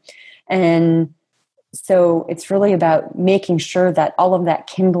time. And so it's really about making sure that all of that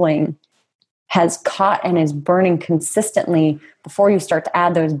kindling has caught and is burning consistently before you start to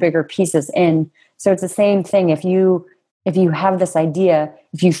add those bigger pieces in. So it's the same thing. If you have this idea,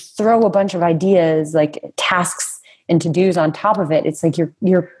 if you throw a bunch of ideas like tasks and to-dos on top of it, it's like you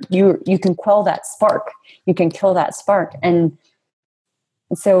can quell that spark. You can kill that spark. And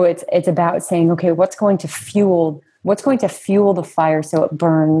so it's about saying, okay, what's going to fuel the fire so it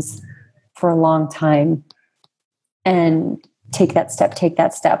burns for a long time, and take that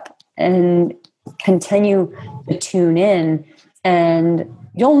step and continue to tune in, and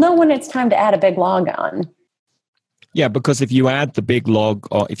you'll know when it's time to add a big log on. Yeah, because if you add the big log,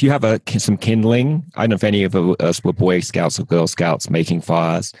 or if you have some kindling, I don't know if any of us were Boy Scouts or Girl Scouts making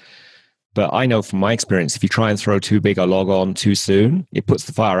fires, but I know from my experience, if you try and throw too big a log on too soon, it puts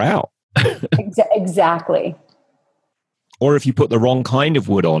the fire out. Exactly. Or if you put the wrong kind of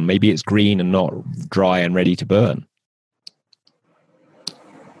wood on, maybe it's green and not dry and ready to burn.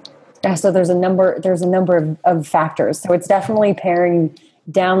 Yeah, so there's a number of factors. So it's definitely paring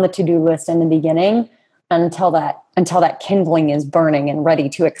down the to-do list in the beginning until that kindling is burning and ready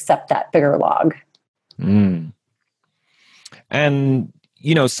to accept that bigger log. And,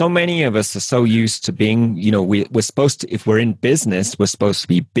 so many of us are so used to being, we're supposed to, if we're in business, we're supposed to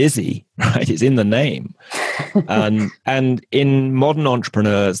be busy, right? It's in the name. And in modern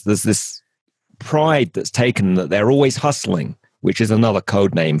entrepreneurs, there's this pride that's taken that they're always hustling, which is another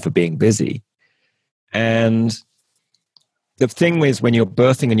code name for being busy. And the thing is, when you're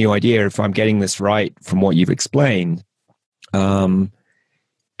birthing a new idea, if I'm getting this right from what you've explained,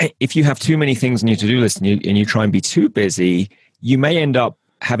 if you have too many things on your to-do list and you try and be too busy, you may end up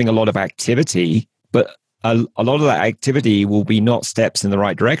having a lot of activity, but a lot of that activity will be not steps in the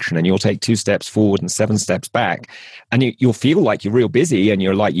right direction, and you'll take 2 steps forward and 7 steps back, and you'll feel like you're real busy and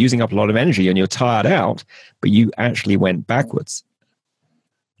you're like using up a lot of energy and you're tired out, but you actually went backwards.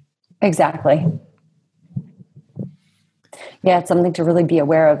 Exactly. Yeah, it's something to really be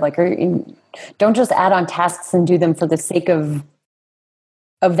aware of. Like, don't just add on tasks and do them for the sake of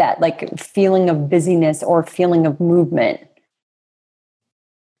of that like feeling of busyness or feeling of movement.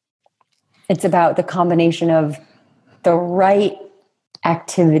 It's about the combination of the right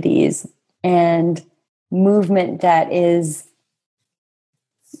activities and movement that is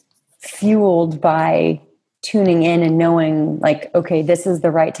fueled by tuning in and knowing like, okay, this is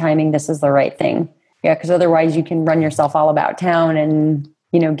the right timing. This is the right thing. Yeah. Because otherwise you can run yourself all about town and,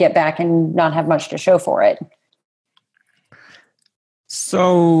 get back and not have much to show for it.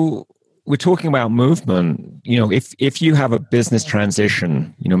 So we're talking about movement. If you have a business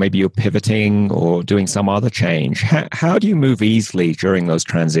transition, maybe you're pivoting or doing some other change, how do you move easily during those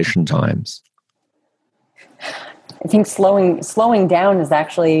transition times? I think slowing down is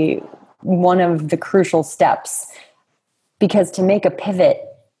actually one of the crucial steps, because to make a pivot,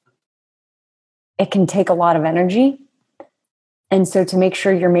 it can take a lot of energy. And so to make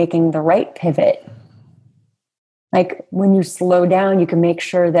sure you're making the right pivot, like when you slow down, you can make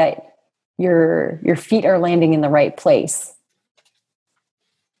sure that your feet are landing in the right place.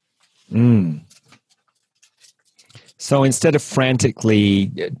 So instead of frantically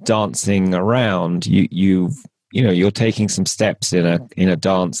dancing around, you're taking some steps in a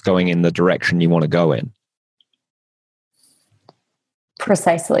dance going in the direction you want to go in.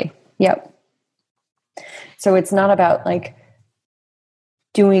 Precisely. Yep. So it's not about like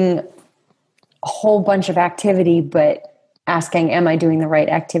doing a whole bunch of activity, but asking, am I doing the right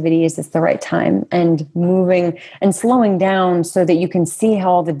activity? Is this the right time? And moving and slowing down so that you can see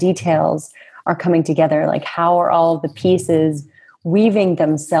how all the details are coming together. Like, how are all the pieces weaving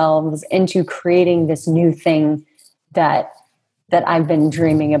themselves into creating this new thing that I've been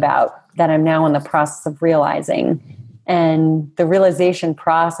dreaming about, that I'm now in the process of realizing. And the realization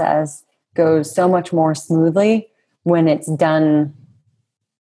process goes so much more smoothly when it's done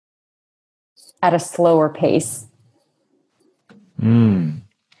at a slower pace.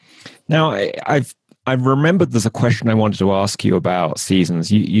 Now, I've remembered there's a question I wanted to ask you about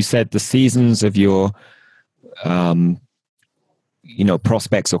seasons. You said the seasons of your,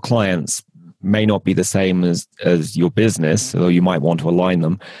 prospects or clients may not be the same as your business, although you might want to align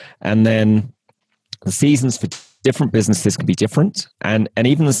them. And then the seasons for different businesses can be different. And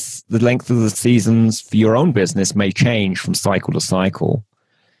even the length of the seasons for your own business may change from cycle to cycle.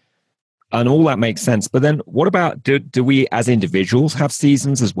 And all that makes sense. But then what about, do we as individuals have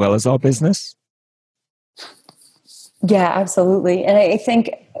seasons as well as our business? Yeah, absolutely. And I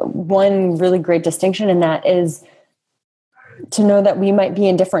think one really great distinction in that is to know that we might be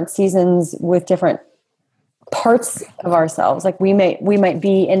in different seasons with different parts of ourselves. Like we might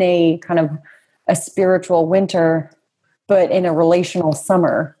be in a kind of a spiritual winter, but in a relational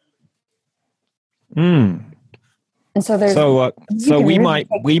summer. And so there's so we might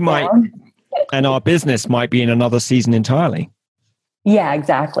and our business might be in another season entirely. Yeah,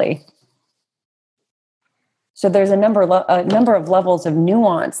 exactly. So there's a number of levels of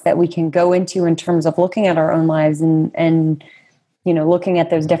nuance that we can go into in terms of looking at our own lives and looking at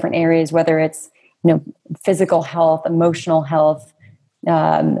those different areas, whether it's physical health, emotional health,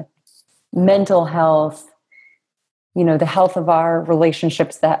 mental health, the health of our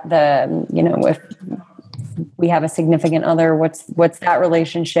relationships, that if we have a significant other, what's that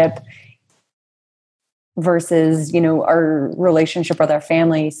relationship versus our relationship with our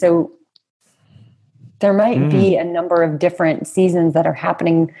family. So there might be a number of different seasons that are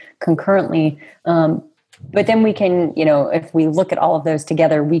happening concurrently. But then we can, if we look at all of those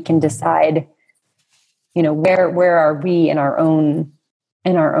together, we can decide, where are we in our own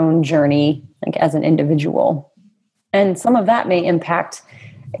journey, like as an individual. And some of that may impact,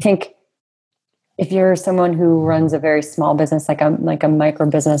 I think, if you're someone who runs a very small business, like a micro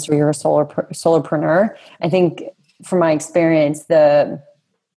business, or you're a solopreneur, I think from my experience, the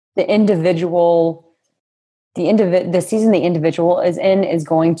season the individual is in is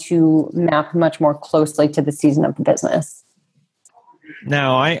going to map much more closely to the season of the business.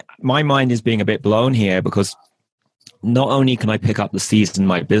 Now, my mind is being a bit blown here, because not only can I pick up the season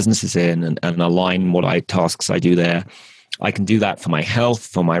my business is in and align what tasks I do there, I can do that for my health,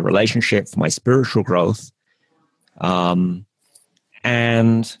 for my relationship, for my spiritual growth. And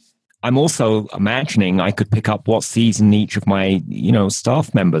I'm also imagining I could pick up what season each of my,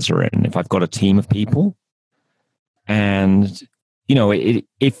 staff members are in, if I've got a team of people. And,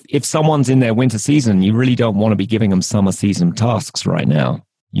 if someone's in their winter season, you really don't want to be giving them summer season tasks right now.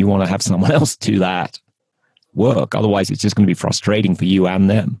 You want to have someone else do that work. Otherwise, it's just going to be frustrating for you and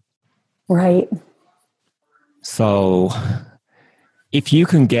them. Right. So if you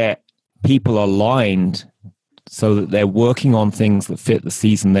can get people aligned so that they're working on things that fit the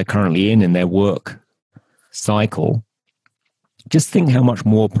season they're currently in their work cycle, just think how much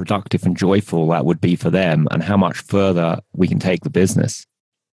more productive and joyful that would be for them, and how much further we can take the business.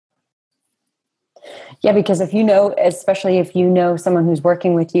 Yeah, because if you know, especially if you know someone who's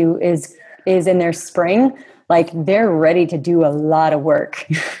working with you is in their spring, like they're ready to do a lot of work.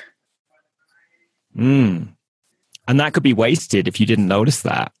 And that could be wasted if you didn't notice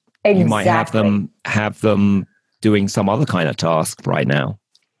that. Exactly. You might have them doing some other kind of task right now.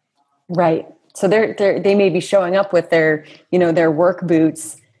 Right. So they may be showing up with their, their work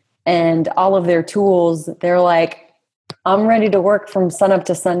boots and all of their tools. They're like, I'm ready to work from sunup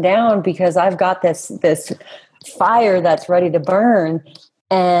to sundown because I've got this fire that's ready to burn.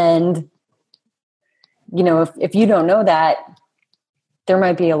 And, if you don't know that, there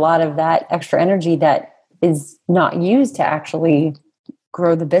might be a lot of that extra energy that is not used to actually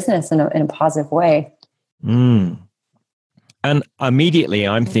grow the business in a positive way. And immediately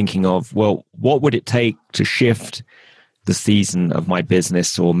I'm thinking of, well, what would it take to shift the season of my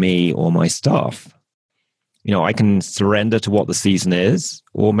business or me or my staff? I can surrender to what the season is,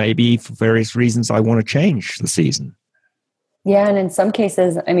 or maybe for various reasons I want to change the season. Yeah. And in some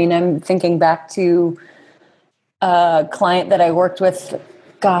cases, I'm thinking back to a client that I worked with,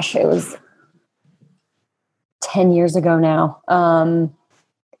 gosh, it was 10 years ago now.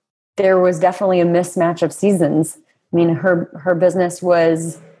 There was definitely a mismatch of seasons. Her business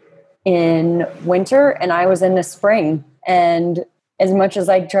was in winter and I was in the spring. And as much as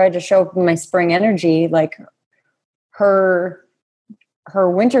I tried to show up in my spring energy, like her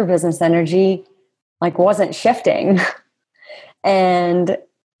winter business energy, like wasn't shifting. And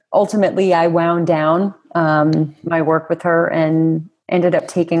ultimately I wound down my work with her and ended up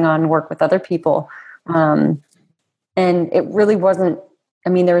taking on work with other people. And it really wasn't,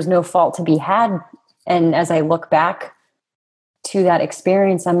 there was no fault to be had. And as I look back to that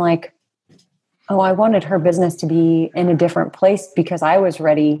experience, I'm like, oh, I wanted her business to be in a different place because I was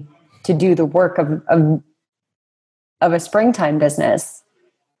ready to do the work of a springtime business.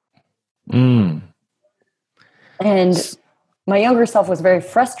 And my younger self was very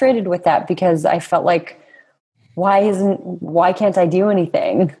frustrated with that because I felt like, why can't I do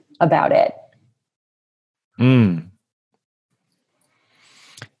anything about it?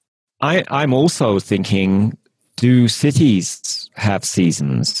 I'm also thinking, do cities have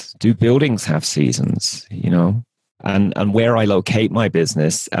seasons? Do buildings have seasons? And where I locate my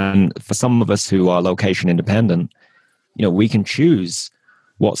business. And for some of us who are location independent, we can choose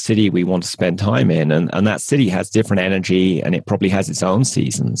what city we want to spend time in. And that city has different energy and it probably has its own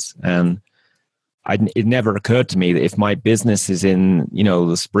seasons. And it never occurred to me that if my business is in,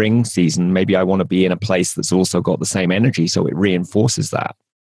 the spring season, maybe I want to be in a place that's also got the same energy. So it reinforces that.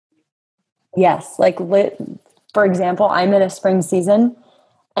 Yes. Like, for example, I'm in a spring season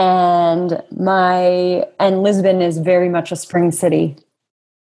and Lisbon is very much a spring city.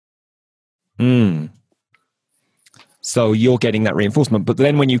 So you're getting that reinforcement. But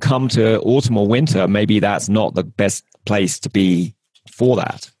then when you come to autumn or winter, maybe that's not the best place to be for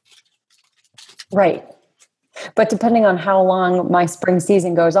that. Right. But depending on how long my spring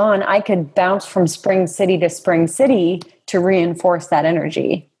season goes on, I could bounce from spring city to spring city to reinforce that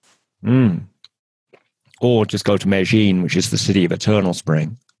energy. Or just go to Medellin, which is the city of eternal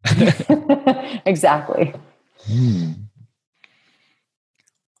spring. Exactly.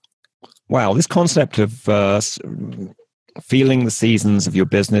 Wow, this concept of feeling the seasons of your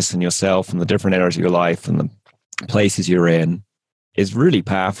business and yourself and the different areas of your life and the places you're in is really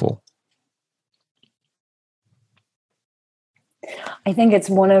powerful. I think it's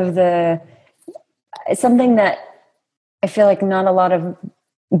something that I feel like not a lot of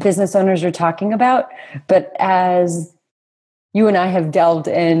business owners are talking about, but as you and I have delved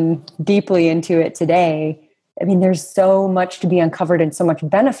in deeply into it today, there's so much to be uncovered and so much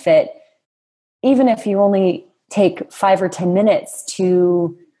benefit. Even if you only take 5 or 10 minutes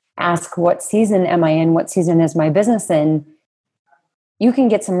to ask, what season am I in? What season is my business in? You can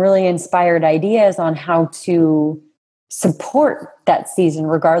get some really inspired ideas on how to support that season,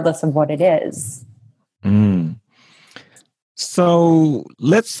 regardless of what it is. So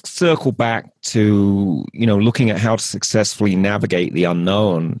let's circle back to, looking at how to successfully navigate the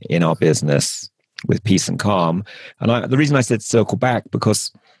unknown in our business with peace and calm. And the reason I said circle back,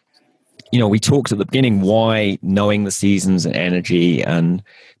 because, we talked at the beginning why knowing the seasons and energy and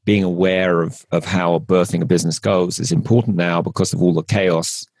being aware of how birthing a business goes is important now because of all the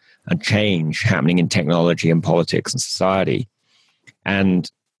chaos and change happening in technology and politics and society.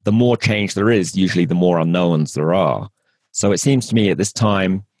 And the more change there is, usually the more unknowns there are. So it seems to me at this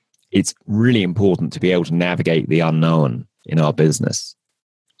time, it's really important to be able to navigate the unknown in our business.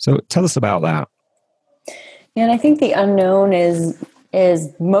 So tell us about that. And I think the unknown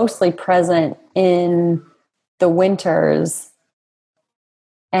is mostly present in the winters,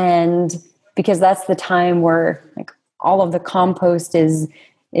 and because that's the time where like all of the compost is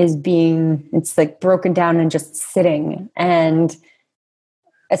being, it's like broken down and just sitting. And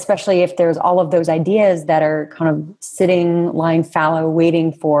especially if there's all of those ideas that are kind of sitting, lying fallow,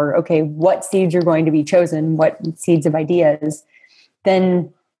 waiting for, okay, what seeds are going to be chosen, what seeds of ideas,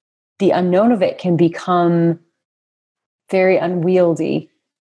 then the unknown of it can become very unwieldy,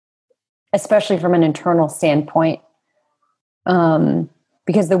 especially from an internal standpoint.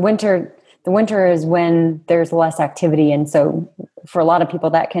 Because the winter is when there's less activity. And so for a lot of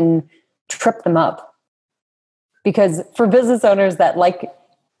people that can trip them up, because for business owners that like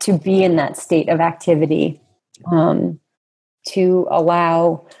to be in that state of activity, to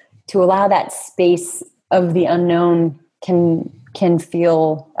allow that space of the unknown can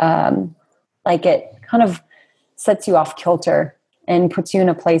feel like it kind of sets you off kilter and puts you in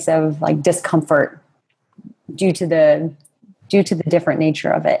a place of like discomfort due to the different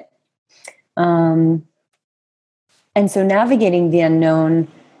nature of it. And so navigating the unknown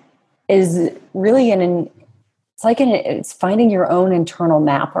is really it's finding your own internal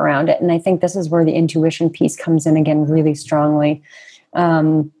map around it. And I think this is where the intuition piece comes in again really strongly.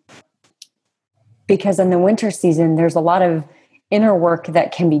 Because in the winter season, there's a lot of inner work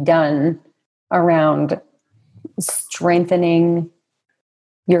that can be done around strengthening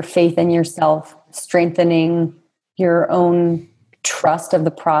your faith in yourself, strengthening your own trust of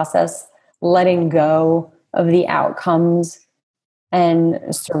the process, letting go of the outcomes, and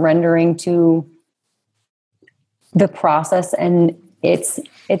surrendering to the process and its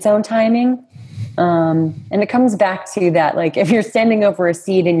own timing. And it comes back to that, like if you're standing over a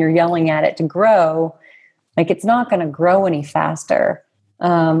seed and you're yelling at it to grow, like it's not going to grow any faster.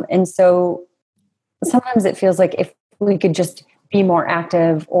 And so sometimes it feels like if we could just be more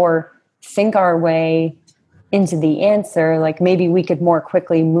active or think our way into the answer, like maybe we could more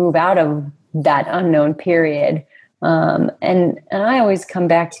quickly move out of that unknown period. And I always come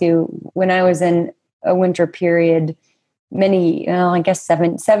back to when I was in a winter period about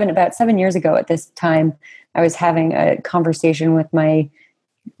 7 years ago at this time, I was having a conversation with my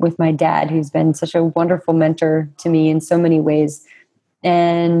dad, who's been such a wonderful mentor to me in so many ways.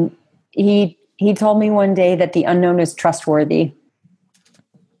 And he told me one day that the unknown is trustworthy.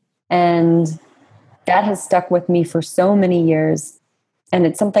 And that has stuck with me for so many years. And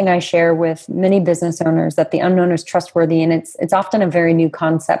it's something I share with many business owners, that the unknown is trustworthy. And it's often a very new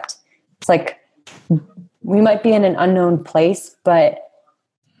concept. It's like we might be in an unknown place, but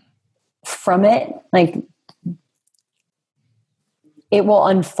from it, like it will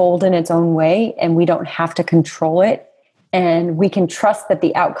unfold in its own way and we don't have to control it. And we can trust that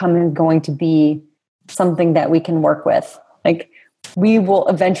the outcome is going to be something that we can work with. Like we will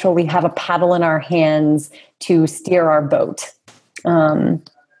eventually have a paddle in our hands to steer our boat.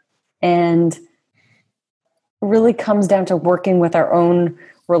 And really comes down to working with our own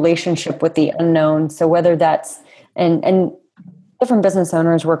relationship with the unknown. So whether that's, and different business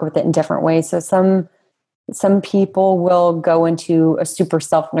owners work with it in different ways. So some people will go into a super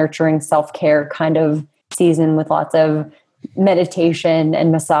self-nurturing, self-care kind of season with lots of meditation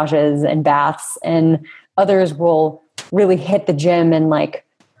and massages and baths, and others will really hit the gym and like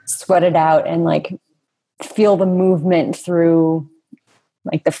sweat it out and like feel the movement through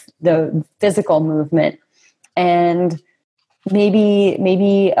like the physical movement. And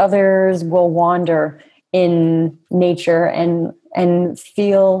maybe others will wander in nature and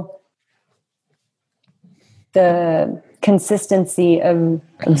feel the consistency of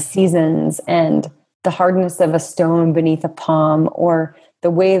seasons and the hardness of a stone beneath a palm, or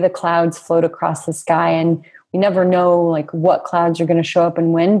the way the clouds float across the sky. And we never know like what clouds are going to show up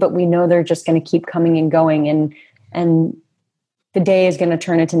and when, but we know they're just going to keep coming and going. And the day is going to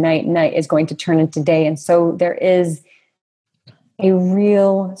turn into night, night is going to turn into day. And so there is a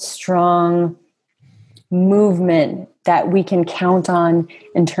real strong movement that we can count on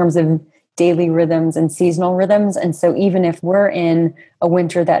in terms of daily rhythms and seasonal rhythms. And so even if we're in a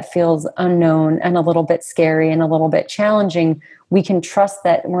winter that feels unknown and a little bit scary and a little bit challenging, we can trust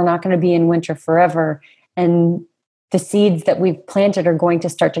that we're not going to be in winter forever. And the seeds that we've planted are going to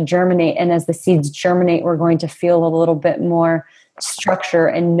start to germinate. And as the seeds germinate, we're going to feel a little bit more structure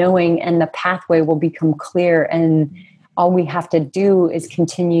and knowing, and the pathway will become clear. And all we have to do is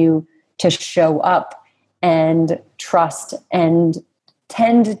continue to show up and trust and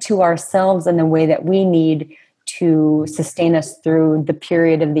tend to ourselves in the way that we need to sustain us through the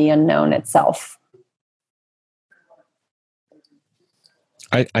period of the unknown itself.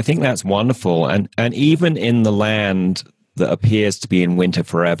 I think that's wonderful. And even in the land that appears to be in winter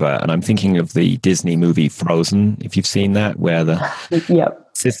forever, and I'm thinking of the Disney movie Frozen, if you've seen that, where the Yep.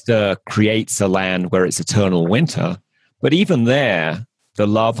 sister creates a land where it's eternal winter. But even there, the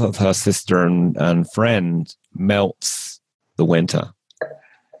love of her sister and friend melts the winter.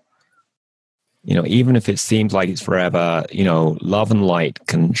 Even if it seems like it's forever, love and light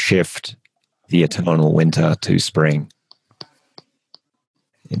can shift the eternal winter to spring.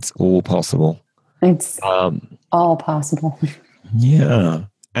 It's all possible. It's all possible. Yeah.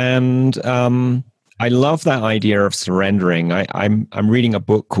 And I love that idea of surrendering. I'm reading a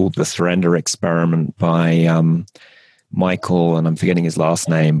book called The Surrender Experiment by Michael, and I'm forgetting his last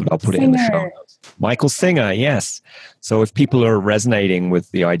name, but I'll put it in the show notes. Michael Singer, yes. So if people are resonating with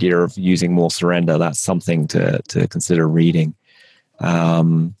the idea of using more surrender, that's something to consider reading.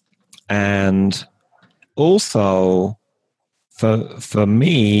 And also, for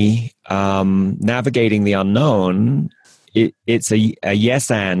me, navigating the unknown, it's a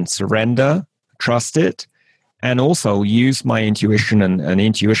yes and surrender, trust it, and also use my intuition and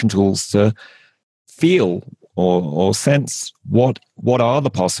intuition tools to feel or sense what are the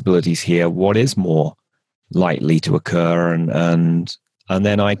possibilities here, what is more likely to occur, and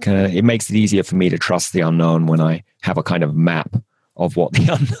then it makes it easier for me to trust the unknown when I have a kind of map of what the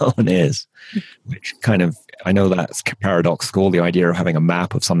unknown is, which kind of, I know that's paradoxical, the idea of having a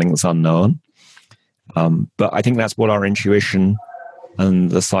map of something that's unknown. But I think that's what our intuition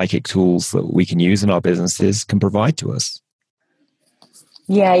and the psychic tools that we can use in our businesses can provide to us.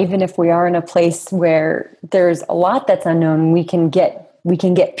 Yeah, even if we are in a place where there's a lot that's unknown, we can get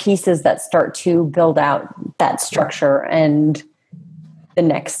pieces that start to build out that structure and the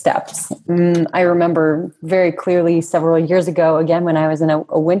next steps. I remember very clearly several years ago, again, when I was in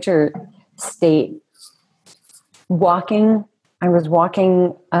a winter state, I was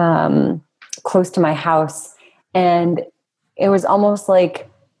walking close to my house, and it was almost like,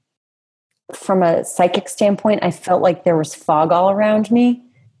 from a psychic standpoint, I felt like there was fog all around me.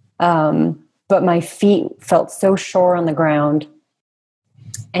 But my feet felt so sure on the ground.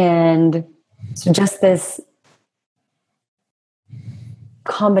 And so just this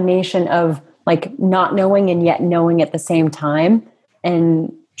combination of like not knowing and yet knowing at the same time,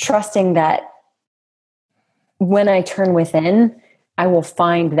 and trusting that when I turn within, I will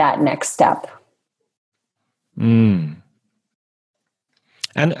find that next step.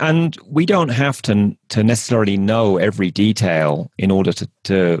 And we don't have to necessarily know every detail in order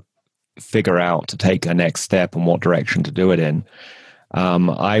to figure out, to take a next step and what direction to do it in.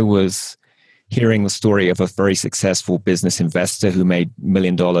 I was hearing the story of a very successful business investor who made $1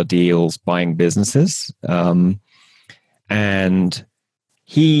 million deals buying businesses. And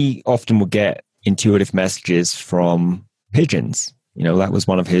he often would get intuitive messages from pigeons. That was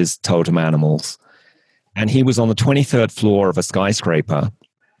one of his totem animals. And he was on the 23rd floor of a skyscraper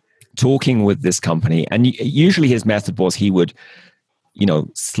talking with this company. And usually his method was he would,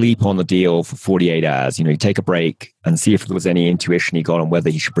 sleep on the deal for 48 hours. He'd take a break and see if there was any intuition he got on whether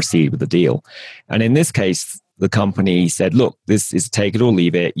he should proceed with the deal. And in this case, the company said, look, this is take it or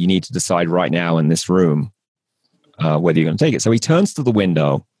leave it. You need to decide right now in this room whether you're going to take it. So he turns to the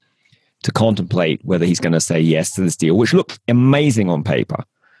window to contemplate whether he's going to say yes to this deal, which looked amazing on paper,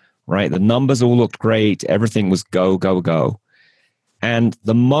 right? The numbers all looked great. Everything was go, go, go. And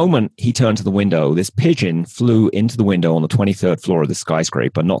the moment he turned to the window, this pigeon flew into the window on the 23rd floor of the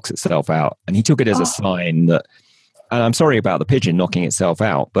skyscraper, knocks itself out. And he took it as a sign that, and I'm sorry about the pigeon knocking itself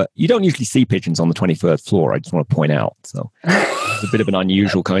out, but you don't usually see pigeons on the 23rd floor. I just want to point out. So it's a bit of an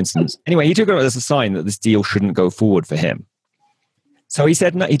unusual coincidence. Anyway, he took it as a sign that this deal shouldn't go forward for him. So he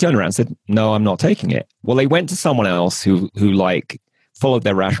said, no, he turned around and said, no, I'm not taking it. Well, they went to someone else who followed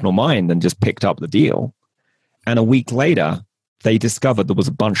their rational mind and just picked up the deal. And a week later, they discovered there was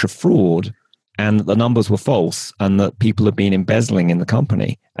a bunch of fraud and the numbers were false and that people had been embezzling in the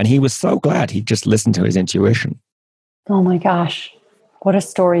company. And he was so glad he just listened to his intuition. Oh my gosh. What a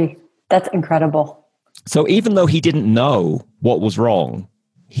story. That's incredible. So even though he didn't know what was wrong,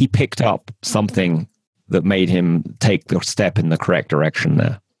 he picked up something that made him take the step in the correct direction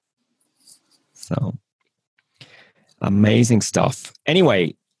there. So amazing stuff.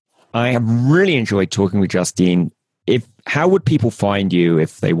 Anyway, I have really enjoyed talking with Justine. How would people find you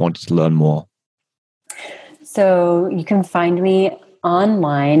if they wanted to learn more? So you can find me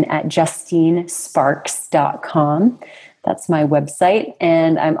online at justinesparks.com. That's my website.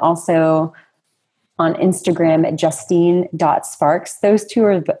 And I'm also on Instagram at justine.sparks. Those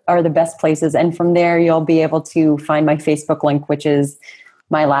two are the best places. And from there, you'll be able to find my Facebook link, which is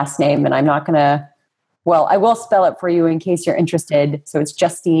my last name. And I'm not going to Well, I will spell it for you in case you're interested. So it's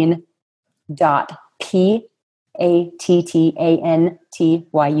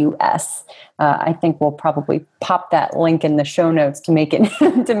Justine.Pattantyus. I think we'll probably pop that link in the show notes to make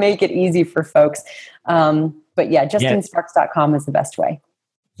it to make it easy for folks. But yeah, JustineSparks.com is the best way.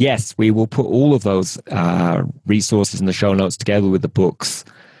 Yes, we will put all of those resources in the show notes together with the books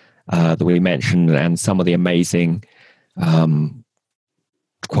that we mentioned and some of the amazing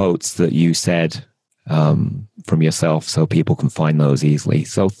quotes that you said from yourself, so people can find those easily.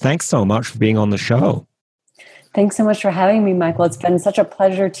 So thanks so much for being on the show. Thanks so much for having me, Michael. It's been such a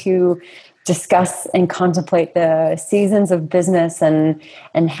pleasure to discuss and contemplate the seasons of business and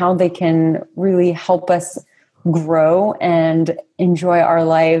how they can really help us grow and enjoy our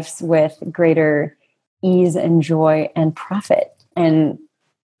lives with greater ease and joy and profit. And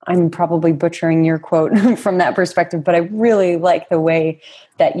I'm probably butchering your quote from that perspective, but I really like the way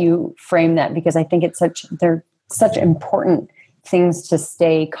that you frame that, because I think they're such important things to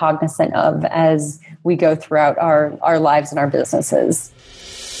stay cognizant of as we go throughout our lives and our businesses.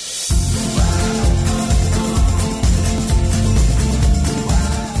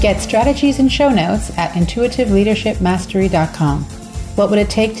 Get strategies and show notes at intuitiveleadershipmastery.com. What would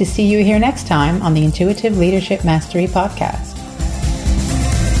it take to see you here next time on the Intuitive Leadership Mastery Podcast?